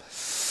trouble.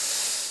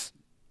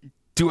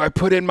 Do I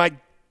put in my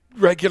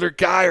regular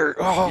guy or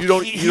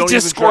he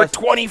just scored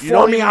 20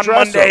 for me on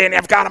Monday, and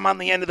I've got him on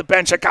the end of the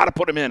bench. I got to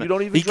put him in.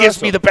 He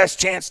gives me the best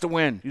chance to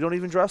win. You don't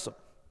even dress him.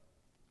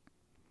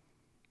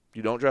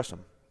 You don't dress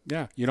them.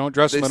 Yeah, you don't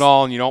dress them at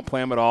all, and you don't play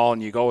them at all,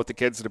 and you go with the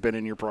kids that have been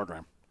in your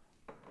program.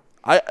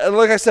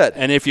 Like I said,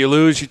 and if you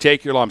lose, you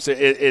take your lumps.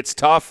 It's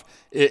tough.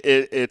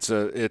 It's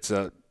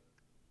a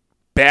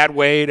bad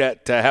way to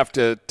have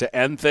to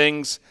end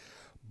things,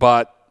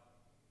 but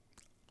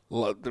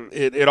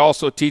it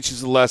also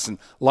teaches a lesson.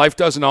 Life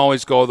doesn't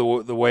always go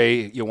the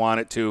way you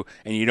want it to,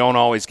 and you don't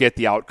always get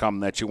the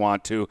outcome that you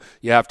want to.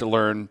 You have to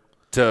learn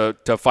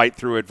to fight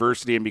through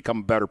adversity and become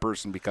a better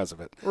person because of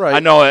it. Right. I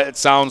know it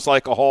sounds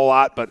like a whole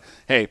lot, but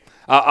hey,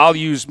 I'll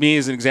use me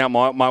as an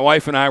example. My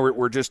wife and I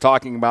were just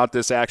talking about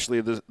this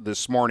actually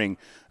this morning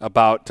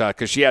about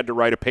because she had to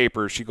write a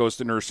paper. She goes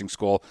to nursing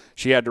school.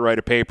 She had to write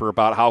a paper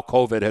about how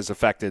COVID has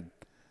affected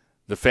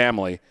the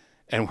family,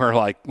 and we're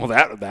like, well,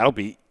 that'll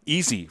be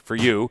easy for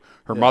you.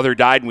 Her mother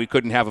died, and we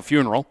couldn't have a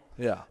funeral.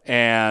 Yeah.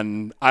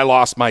 And I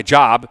lost my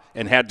job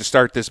and had to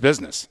start this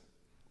business.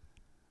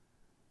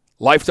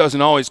 Life doesn't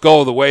always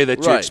go the way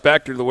that you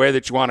expect or the way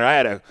that you want it. I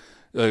had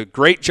a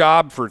great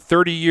job for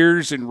 30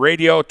 years in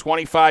radio,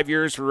 25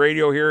 years for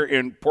radio here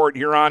in Port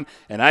Huron,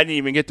 and I didn't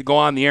even get to go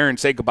on the air and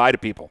say goodbye to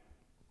people.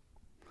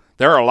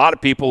 There are a lot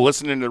of people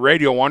listening to the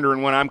radio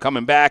wondering when I'm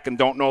coming back and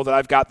don't know that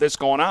I've got this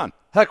going on.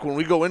 Heck, when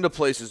we go into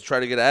places to try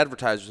to get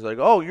advertisers, like,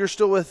 oh, you're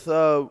still with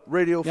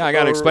radio. Yeah, I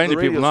got to explain to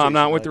people, no, I'm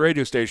not with the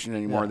radio station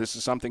anymore. Yeah. This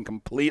is something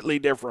completely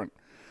different.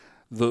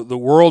 The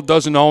world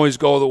doesn't always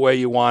go the way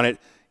you want it.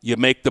 You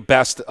make the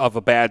best of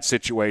a bad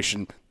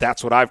situation.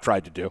 That's what I've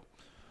tried to do.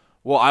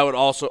 Well, I would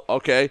also,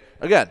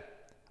 again,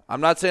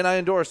 I'm not saying I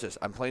endorse this.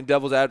 I'm playing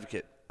devil's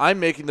advocate. I'm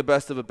making the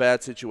best of a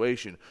bad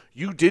situation.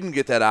 You didn't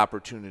get that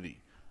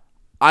opportunity.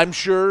 I'm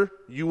sure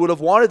you would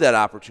have wanted that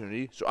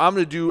opportunity, so I'm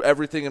going to do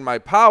everything in my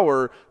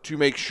power to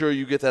make sure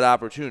you get that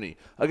opportunity.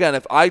 Again,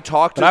 if I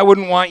talk to... But I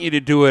wouldn't want you to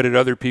do it at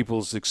other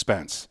people's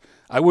expense.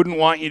 I wouldn't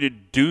want you to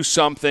do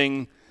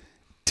something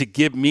to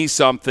give me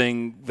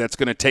something that's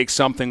going to take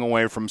something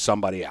away from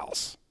somebody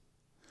else.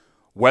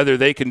 Whether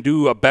they can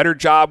do a better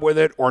job with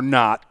it or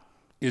not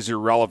is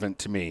irrelevant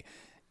to me.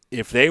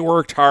 If they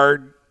worked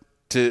hard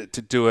to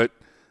do it,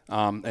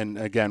 and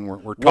again,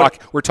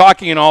 we're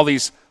talking in all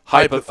these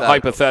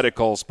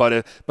hypotheticals,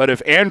 but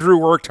if Andrew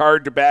worked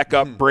hard to back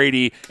up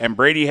Brady and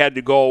Brady had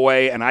to go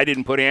away and I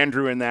didn't put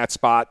Andrew in that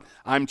spot,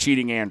 I'm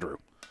cheating Andrew.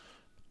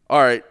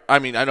 All right. I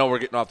mean, I know we're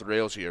getting off the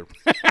rails here.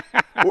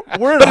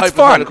 We're in a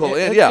hypothetical.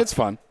 And it's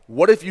fun.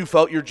 What if you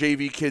felt your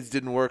JV kids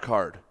didn't work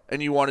hard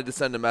and you wanted to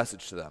send a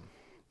message to them?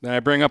 Then I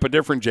bring up a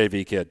different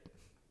JV kid.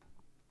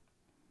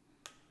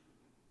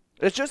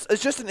 It's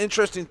just an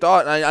interesting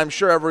thought, and I'm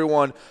sure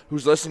everyone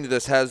who's listening to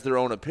this has their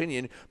own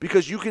opinion,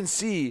 because you can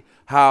see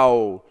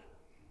how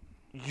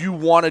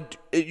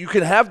you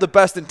can have the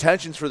best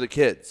intentions for the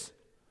kids.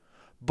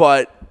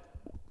 But,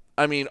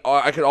 I mean,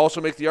 I could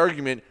also make the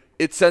argument,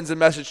 it sends a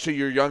message to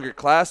your younger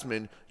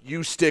classmen,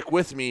 you stick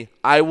with me,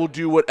 I will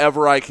do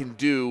whatever I can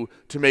do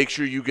to make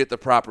sure you get the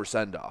proper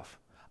send-off.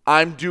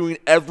 I'm doing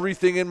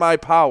everything in my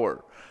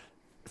power,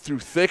 through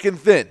thick and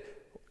thin.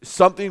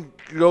 Something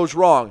goes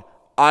wrong,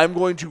 I'm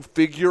going to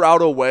figure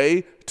out a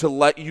way to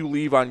let you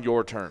leave on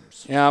your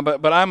terms. Yeah,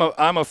 but I'm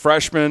a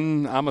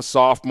freshman, I'm a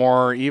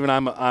sophomore, even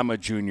I'm a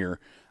junior.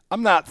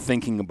 I'm not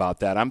thinking about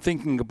that. I'm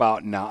thinking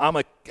about now.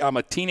 I'm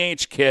a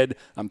teenage kid.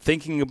 I'm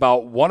thinking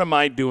about what am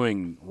I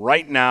doing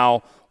right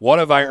now? What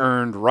have I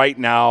earned right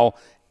now?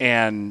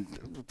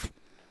 And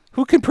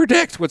who can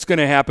predict what's going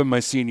to happen my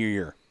senior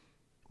year?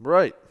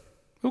 Right.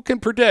 Who can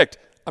predict?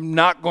 I'm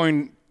not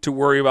going to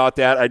worry about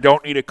that. I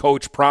don't need a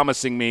coach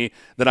promising me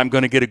that I'm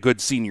going to get a good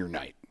senior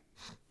night.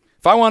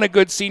 If I want a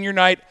good senior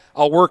night,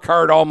 I'll work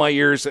hard all my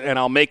years and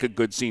I'll make a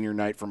good senior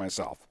night for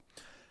myself.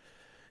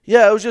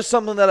 Yeah, it was just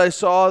something that I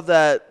saw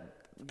that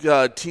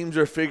teams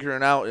are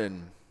figuring out.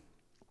 And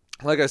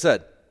like I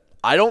said,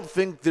 I don't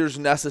think there's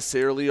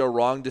necessarily a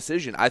wrong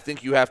decision. I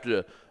think you have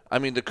to,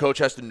 the coach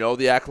has to know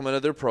the acclimate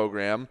of their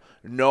program,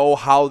 know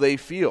how they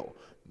feel.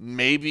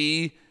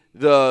 Maybe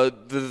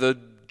the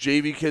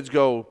JV kids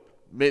go,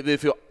 maybe they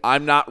feel,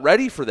 I'm not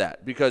ready for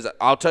that, because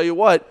I'll tell you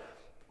what,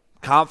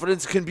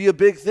 confidence can be a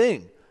big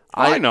thing.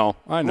 I know.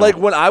 Like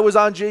when I was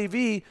on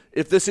JV,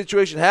 if this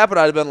situation happened,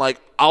 I'd have been like,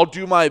 I'll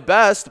do my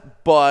best,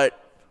 but.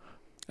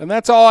 And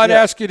that's all I'd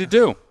ask you to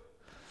do.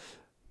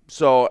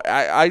 So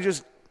I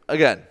just,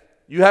 again,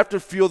 you have to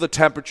feel the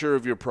temperature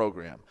of your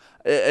program.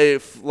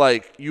 If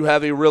like you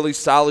have a really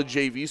solid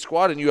JV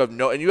squad and you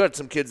had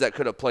some kids that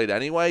could have played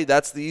anyway,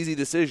 that's the easy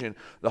decision.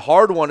 The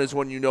hard one is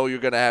when you know you're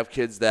going to have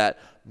kids that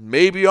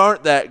maybe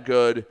aren't that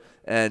good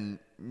and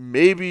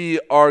maybe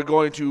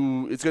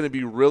it's going to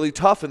be really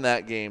tough in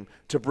that game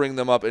to bring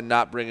them up and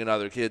not bring in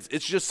other kids.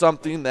 It's just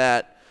something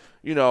that,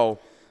 and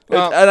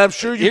I'm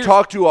sure you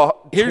talk to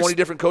 20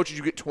 different coaches,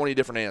 you get 20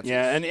 different answers.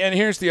 Yeah, and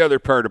here's the other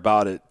part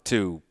about it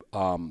too,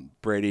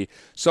 Brady.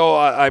 So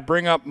I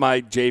bring up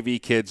my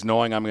JV kids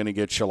knowing I'm going to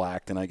get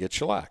shellacked, and I get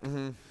shellacked.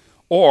 Mm-hmm.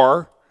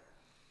 Or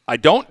I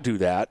don't do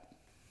that.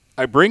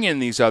 I bring in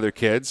these other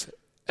kids,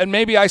 and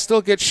maybe I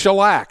still get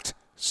shellacked.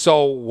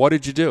 So what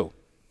did you do?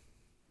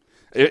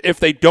 If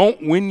they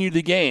don't win you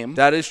the game.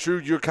 That is true.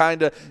 You're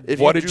kind of –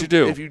 What did you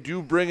do? If you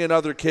do bring in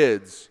other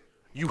kids,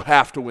 you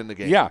have to win the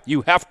game. Yeah,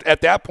 you have to.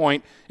 At that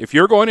point, if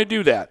you're going to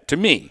do that, to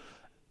me.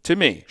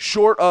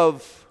 Short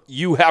of –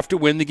 you have to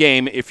win the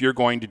game if you're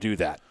going to do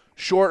that.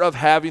 Short of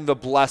having the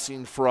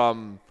blessing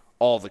from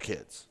all the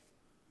kids.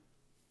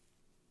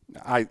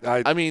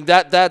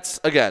 That's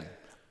 – again.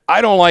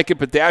 I don't like it,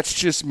 but that's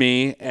just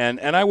me. And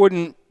I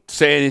wouldn't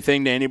say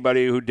anything to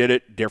anybody who did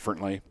it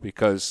differently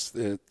because,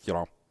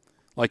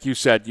 like you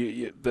said,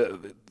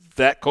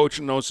 that coach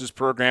knows his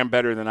program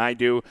better than I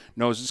do,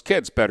 knows his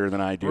kids better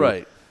than I do.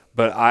 Right.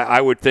 But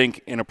I would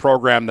think in a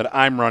program that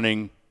I'm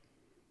running,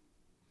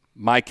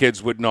 my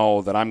kids would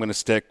know that I'm going to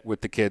stick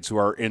with the kids who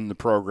are in the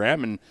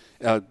program, and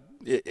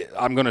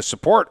I'm going to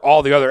support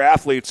all the other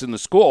athletes in the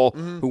school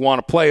who want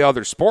to play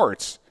other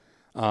sports.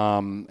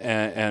 And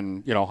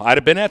I'd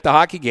have been at the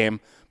hockey game,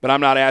 but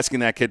I'm not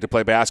asking that kid to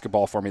play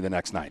basketball for me the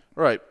next night.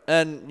 Right.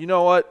 And you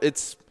know what?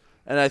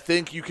 And I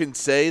think you can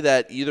say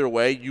that either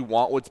way, you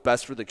want what's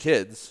best for the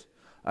kids.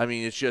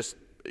 It's just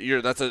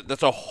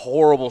that's a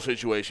horrible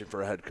situation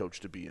for a head coach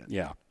to be in.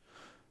 Yeah.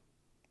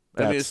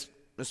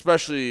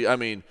 Especially, I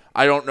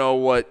don't know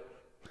what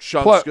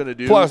Shunk's going to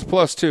do.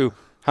 Plus two,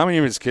 how many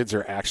of his kids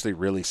are actually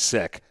really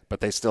sick,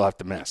 but they still have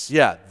to miss?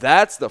 Yeah,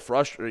 that's the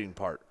frustrating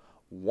part.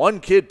 One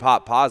kid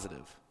popped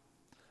positive,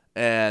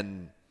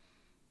 and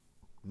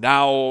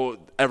now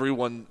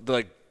everyone,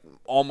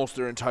 almost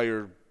their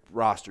entire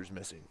roster's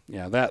missing.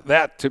 Yeah,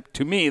 that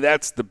to me,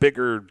 that's the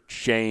bigger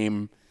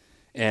shame,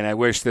 and I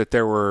wish that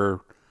there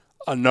were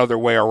another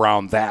way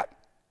around that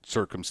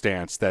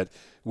circumstance, that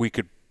we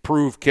could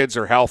prove kids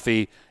are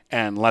healthy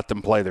and let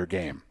them play their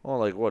game. Well,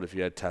 like what, if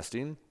you had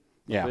testing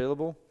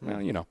available?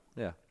 Well,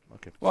 Yeah,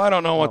 okay. Well, I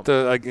don't know what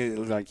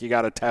you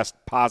got to test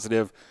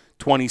positive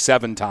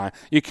 27 times.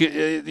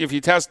 If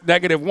you test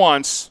negative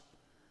once,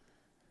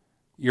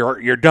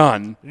 you're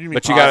done. You mean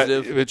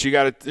positive?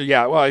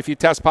 Well, if you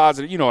test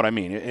positive, you know what I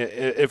mean.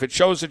 If it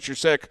shows that you're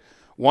sick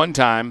one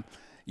time,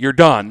 you're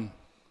done.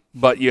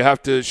 but you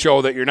have to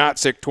show that you're not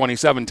sick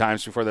 27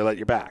 times before they let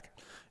you back.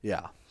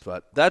 Yeah,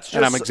 but that's just.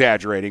 And I'm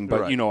exaggerating,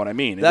 but right. You know what I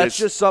mean. That's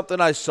just something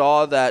I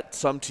saw that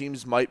some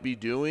teams might be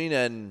doing,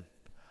 and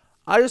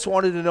I just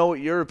wanted to know what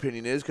your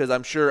opinion is, because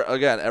I'm sure,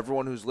 again,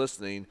 everyone who's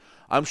listening,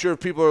 I'm sure if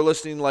people are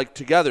listening like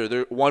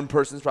together, one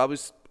person's probably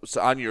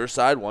on your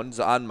side, one's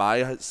on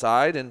my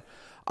side, and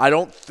I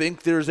don't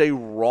think there's a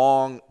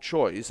wrong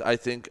choice. I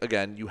think,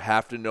 again, you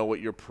have to know what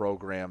your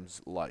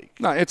program's like.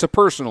 No, it's a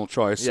personal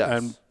choice. Yes.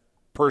 And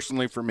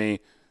personally for me,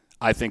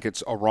 I think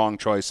it's a wrong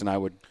choice, and I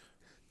would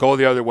go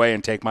the other way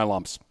and take my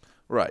lumps.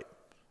 Right.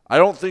 I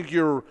don't think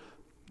you're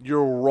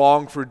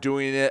wrong for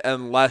doing it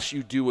unless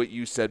you do what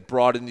you said,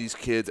 brought in these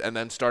kids and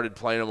then started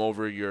playing them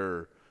over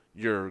your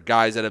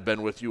guys that have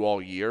been with you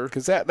all year.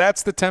 Because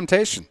that's the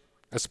temptation,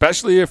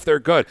 especially if they're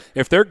good.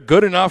 If they're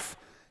good enough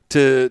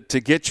to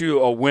get you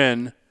a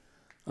win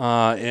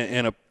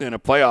in a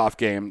playoff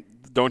game,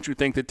 don't you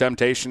think the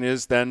temptation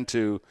is then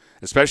to,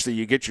 especially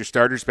you get your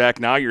starters back,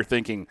 now you're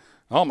thinking,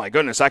 oh my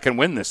goodness, I can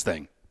win this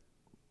thing.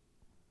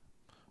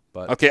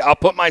 But okay, I'll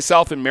put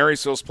myself in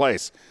Marysville's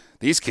place.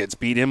 These kids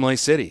beat Imlay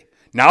City.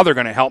 Now they're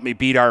going to help me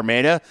beat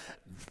Armada.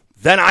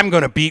 Then I'm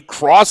going to beat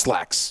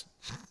Croslex.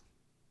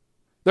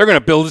 They're going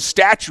to build a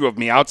statue of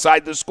me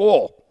outside the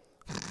school.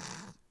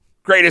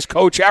 Greatest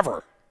coach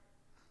ever.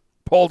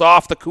 Pulled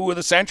off the coup of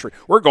the century.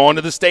 We're going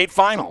to the state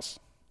finals.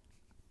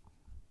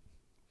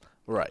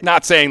 Right.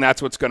 Not saying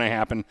that's what's going to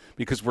happen,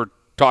 because we're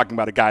talking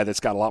about a guy that's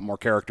got a lot more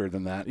character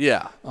than that.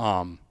 Yeah.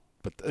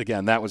 But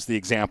again, that was the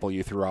example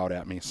you threw out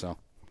at me. So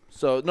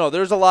no,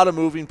 there's a lot of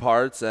moving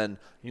parts, and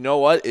you know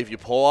what? If you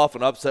pull off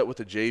an upset with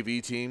the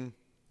JV team,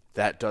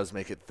 that does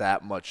make it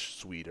that much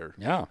sweeter.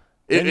 Yeah.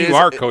 And you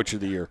are Coach of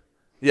the Year.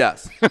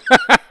 Yes.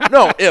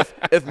 No,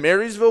 if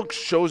Marysville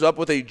shows up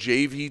with a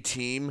JV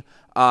team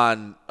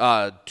on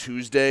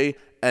Tuesday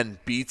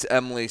and beats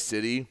Imlay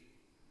City,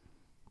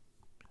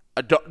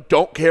 I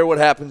don't care what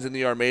happens in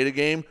the Armada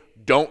game.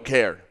 Don't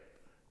care.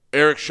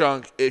 Eric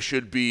Shunk, it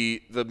should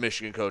be the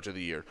Michigan Coach of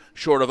the Year,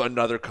 short of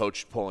another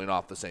coach pulling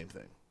off the same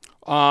thing.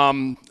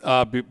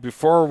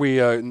 Before we,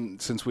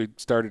 since we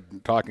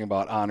started talking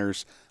about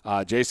honors,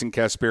 Jason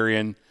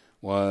Kasperian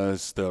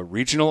was the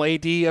regional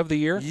AD of the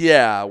year.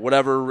 Yeah,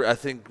 whatever. I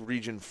think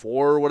Region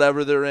 4 or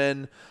whatever they're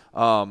in.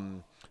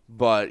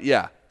 But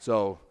yeah,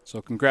 so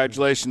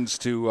congratulations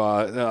to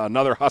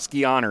another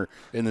Husky honor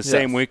in the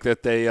same week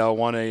that they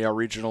won a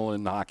regional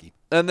in hockey.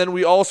 And then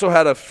we also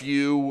had a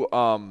few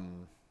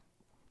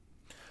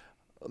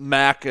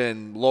MAC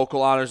and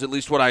local honors, at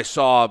least what I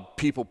saw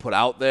people put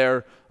out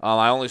there.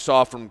 I only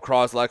saw from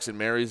Croslex and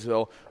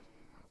Marysville.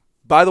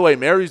 By the way,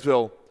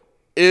 Marysville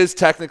is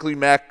technically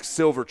MAC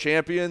silver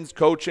champions,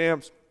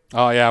 co-champs.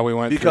 Oh, yeah, we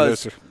went through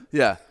this.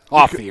 Yeah.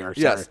 Off the air,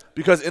 sorry. Yes,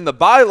 because in the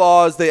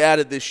bylaws they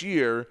added this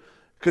year,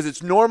 because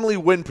it's normally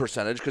win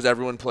percentage, because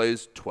everyone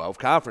plays 12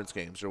 conference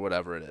games or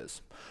whatever it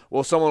is.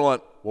 Well, someone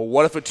went, well,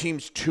 what if a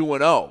team's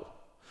 2-0?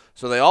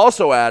 So they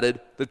also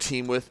added the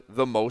team with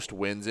the most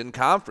wins in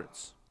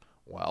conference.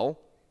 Well,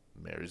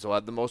 Marysville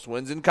had the most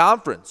wins in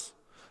conference.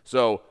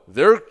 So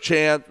they're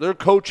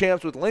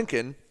co-champs with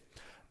Lincoln,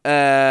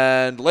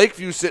 and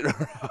Lakeview sitting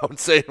around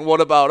saying, what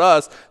about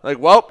us? Like,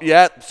 well,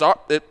 yeah, sorry,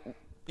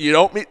 you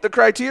don't meet the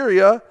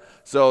criteria.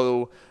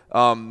 So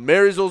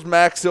Marysville's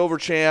MAC silver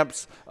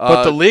champs.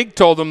 But the league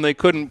told them they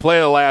couldn't play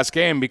the last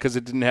game because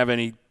it didn't have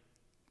anything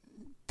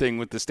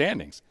with the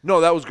standings. No,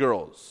 that was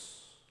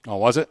girls. Oh,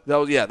 was it? That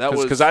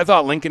was because I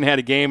thought Lincoln had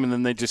a game and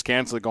then they just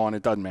canceled it going,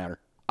 it doesn't matter.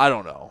 I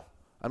don't know.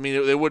 I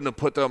mean, they wouldn't have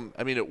put them –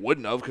 I mean, it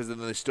wouldn't have, because then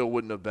they still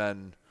wouldn't have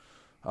been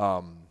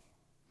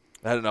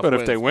had enough But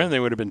wins. if they win, they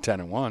would have been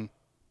 10-1.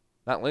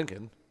 Not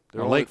Lincoln.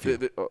 Or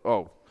Lakeview.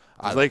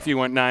 Lakeview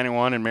went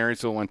 9-1 and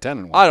Marysville went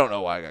 10-1. I don't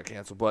know why I got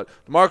canceled, but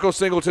Marco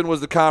Singleton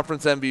was the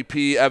conference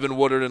MVP. Evan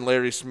Woodard and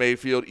Larry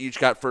Smayfield each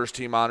got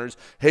first-team honors.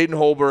 Hayden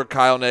Holberg,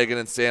 Kyle Nagan,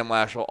 and Sam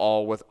Lashville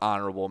all with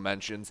honorable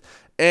mentions.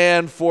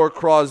 And for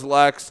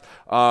Croslex,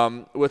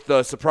 with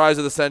the surprise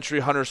of the century,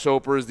 Hunter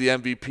Soper is the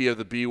MVP of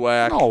the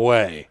BWAC. No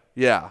way.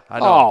 Yeah, I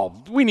know.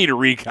 Oh, we need a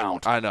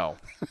recount. I know.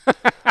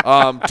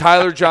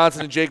 Tyler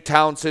Johnson and Jake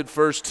Townsend,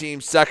 first team.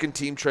 Second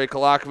team, Trey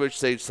Kolakovich,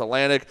 Sage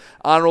Solanik.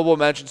 Honorable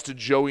mentions to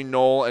Joey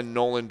Knoll and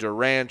Nolan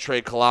Duran.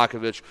 Trey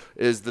Kolakovich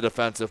is the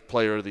defensive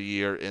player of the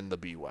year in the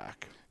BWAC.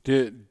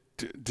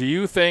 Do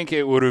you think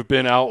it would have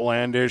been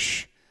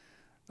outlandish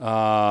for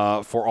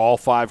all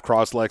 5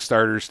 Croslex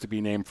starters to be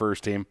named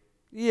first team?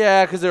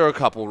 Yeah, because there are a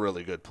couple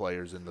really good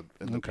players in the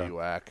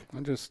BWAC.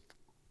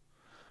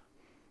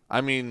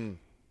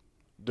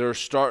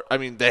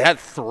 They had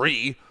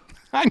 3.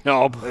 I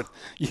know, but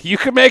you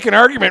could make an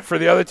argument for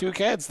the other 2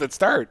 kids that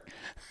start.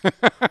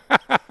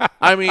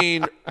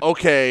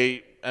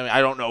 Okay.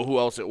 I don't know who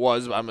else it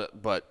was,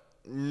 but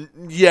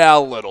yeah, a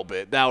little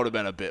bit. That would have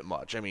been a bit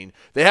much.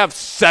 They have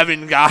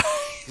 7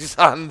 guys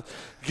on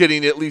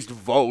getting at least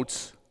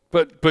votes.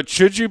 But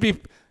should you be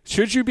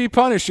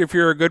punished if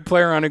you're a good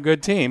player on a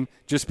good team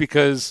just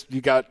because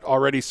you got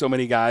already so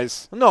many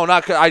guys? No,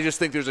 I just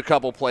think there's a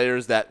couple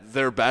players that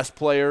their best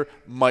player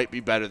might be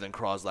better than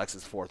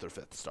Croslex's 4th or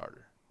 5th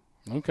starter.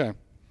 Okay.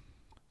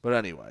 But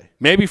anyway.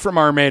 Maybe from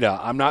Armada.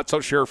 I'm not so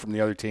sure from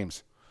the other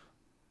teams.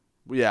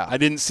 Yeah. I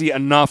didn't see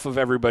enough of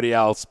everybody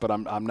else, but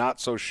I'm not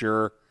so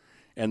sure.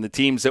 And the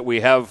teams that we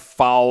have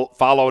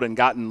followed and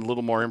gotten a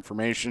little more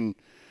information,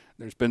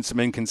 there's been some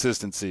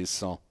inconsistencies.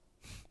 So,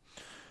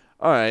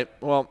 all right.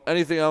 Well,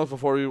 anything else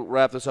before we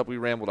wrap this up? We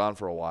rambled on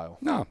for a while.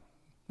 No,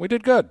 we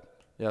did good.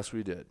 Yes,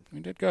 we did. We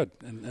did good.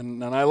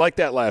 And I like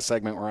that last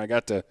segment where I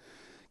got to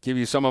give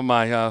you some of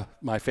my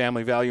my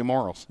family value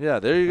morals. Yeah,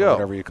 there you go.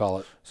 Whatever you call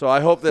it. So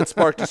I hope that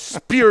sparked a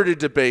spirited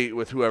debate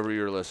with whoever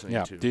you're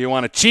listening to. Do you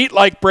want to cheat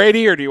like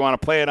Brady or do you want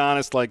to play it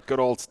honest like good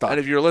old stuff? And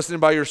if you're listening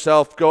by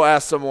yourself, go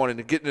ask someone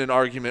and get in an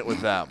argument with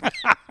them.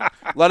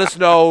 Let us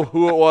know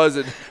who it was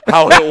and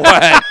how it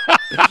went.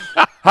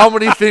 How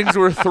many things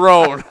were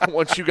thrown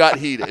once you got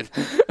heated.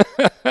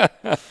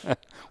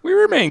 We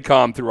remain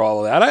calm through all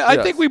of that.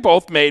 I think we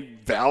both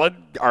made valid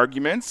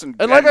arguments and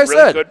like I really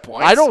said, good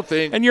points. I don't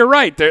think. And you're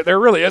right. There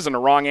really isn't a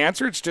wrong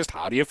answer. It's just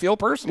how do you feel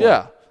personally?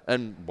 Yeah.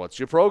 And what's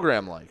your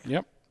program like?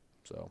 Yep.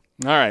 So.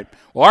 All right.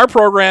 Well, our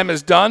program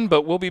is done,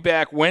 but we'll be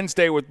back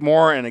Wednesday with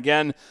more. And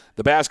again,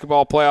 the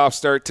basketball playoffs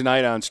start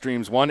tonight on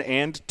streams 1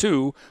 and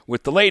 2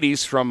 with the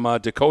ladies from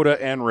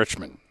Dakota and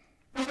Richmond.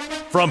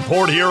 From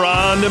Port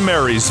Huron to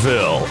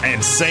Marysville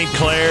and St.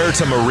 Clair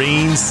to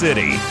Marine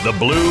City, the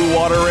Blue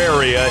Water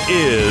area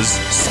is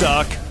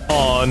Stuck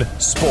on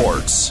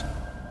Sports.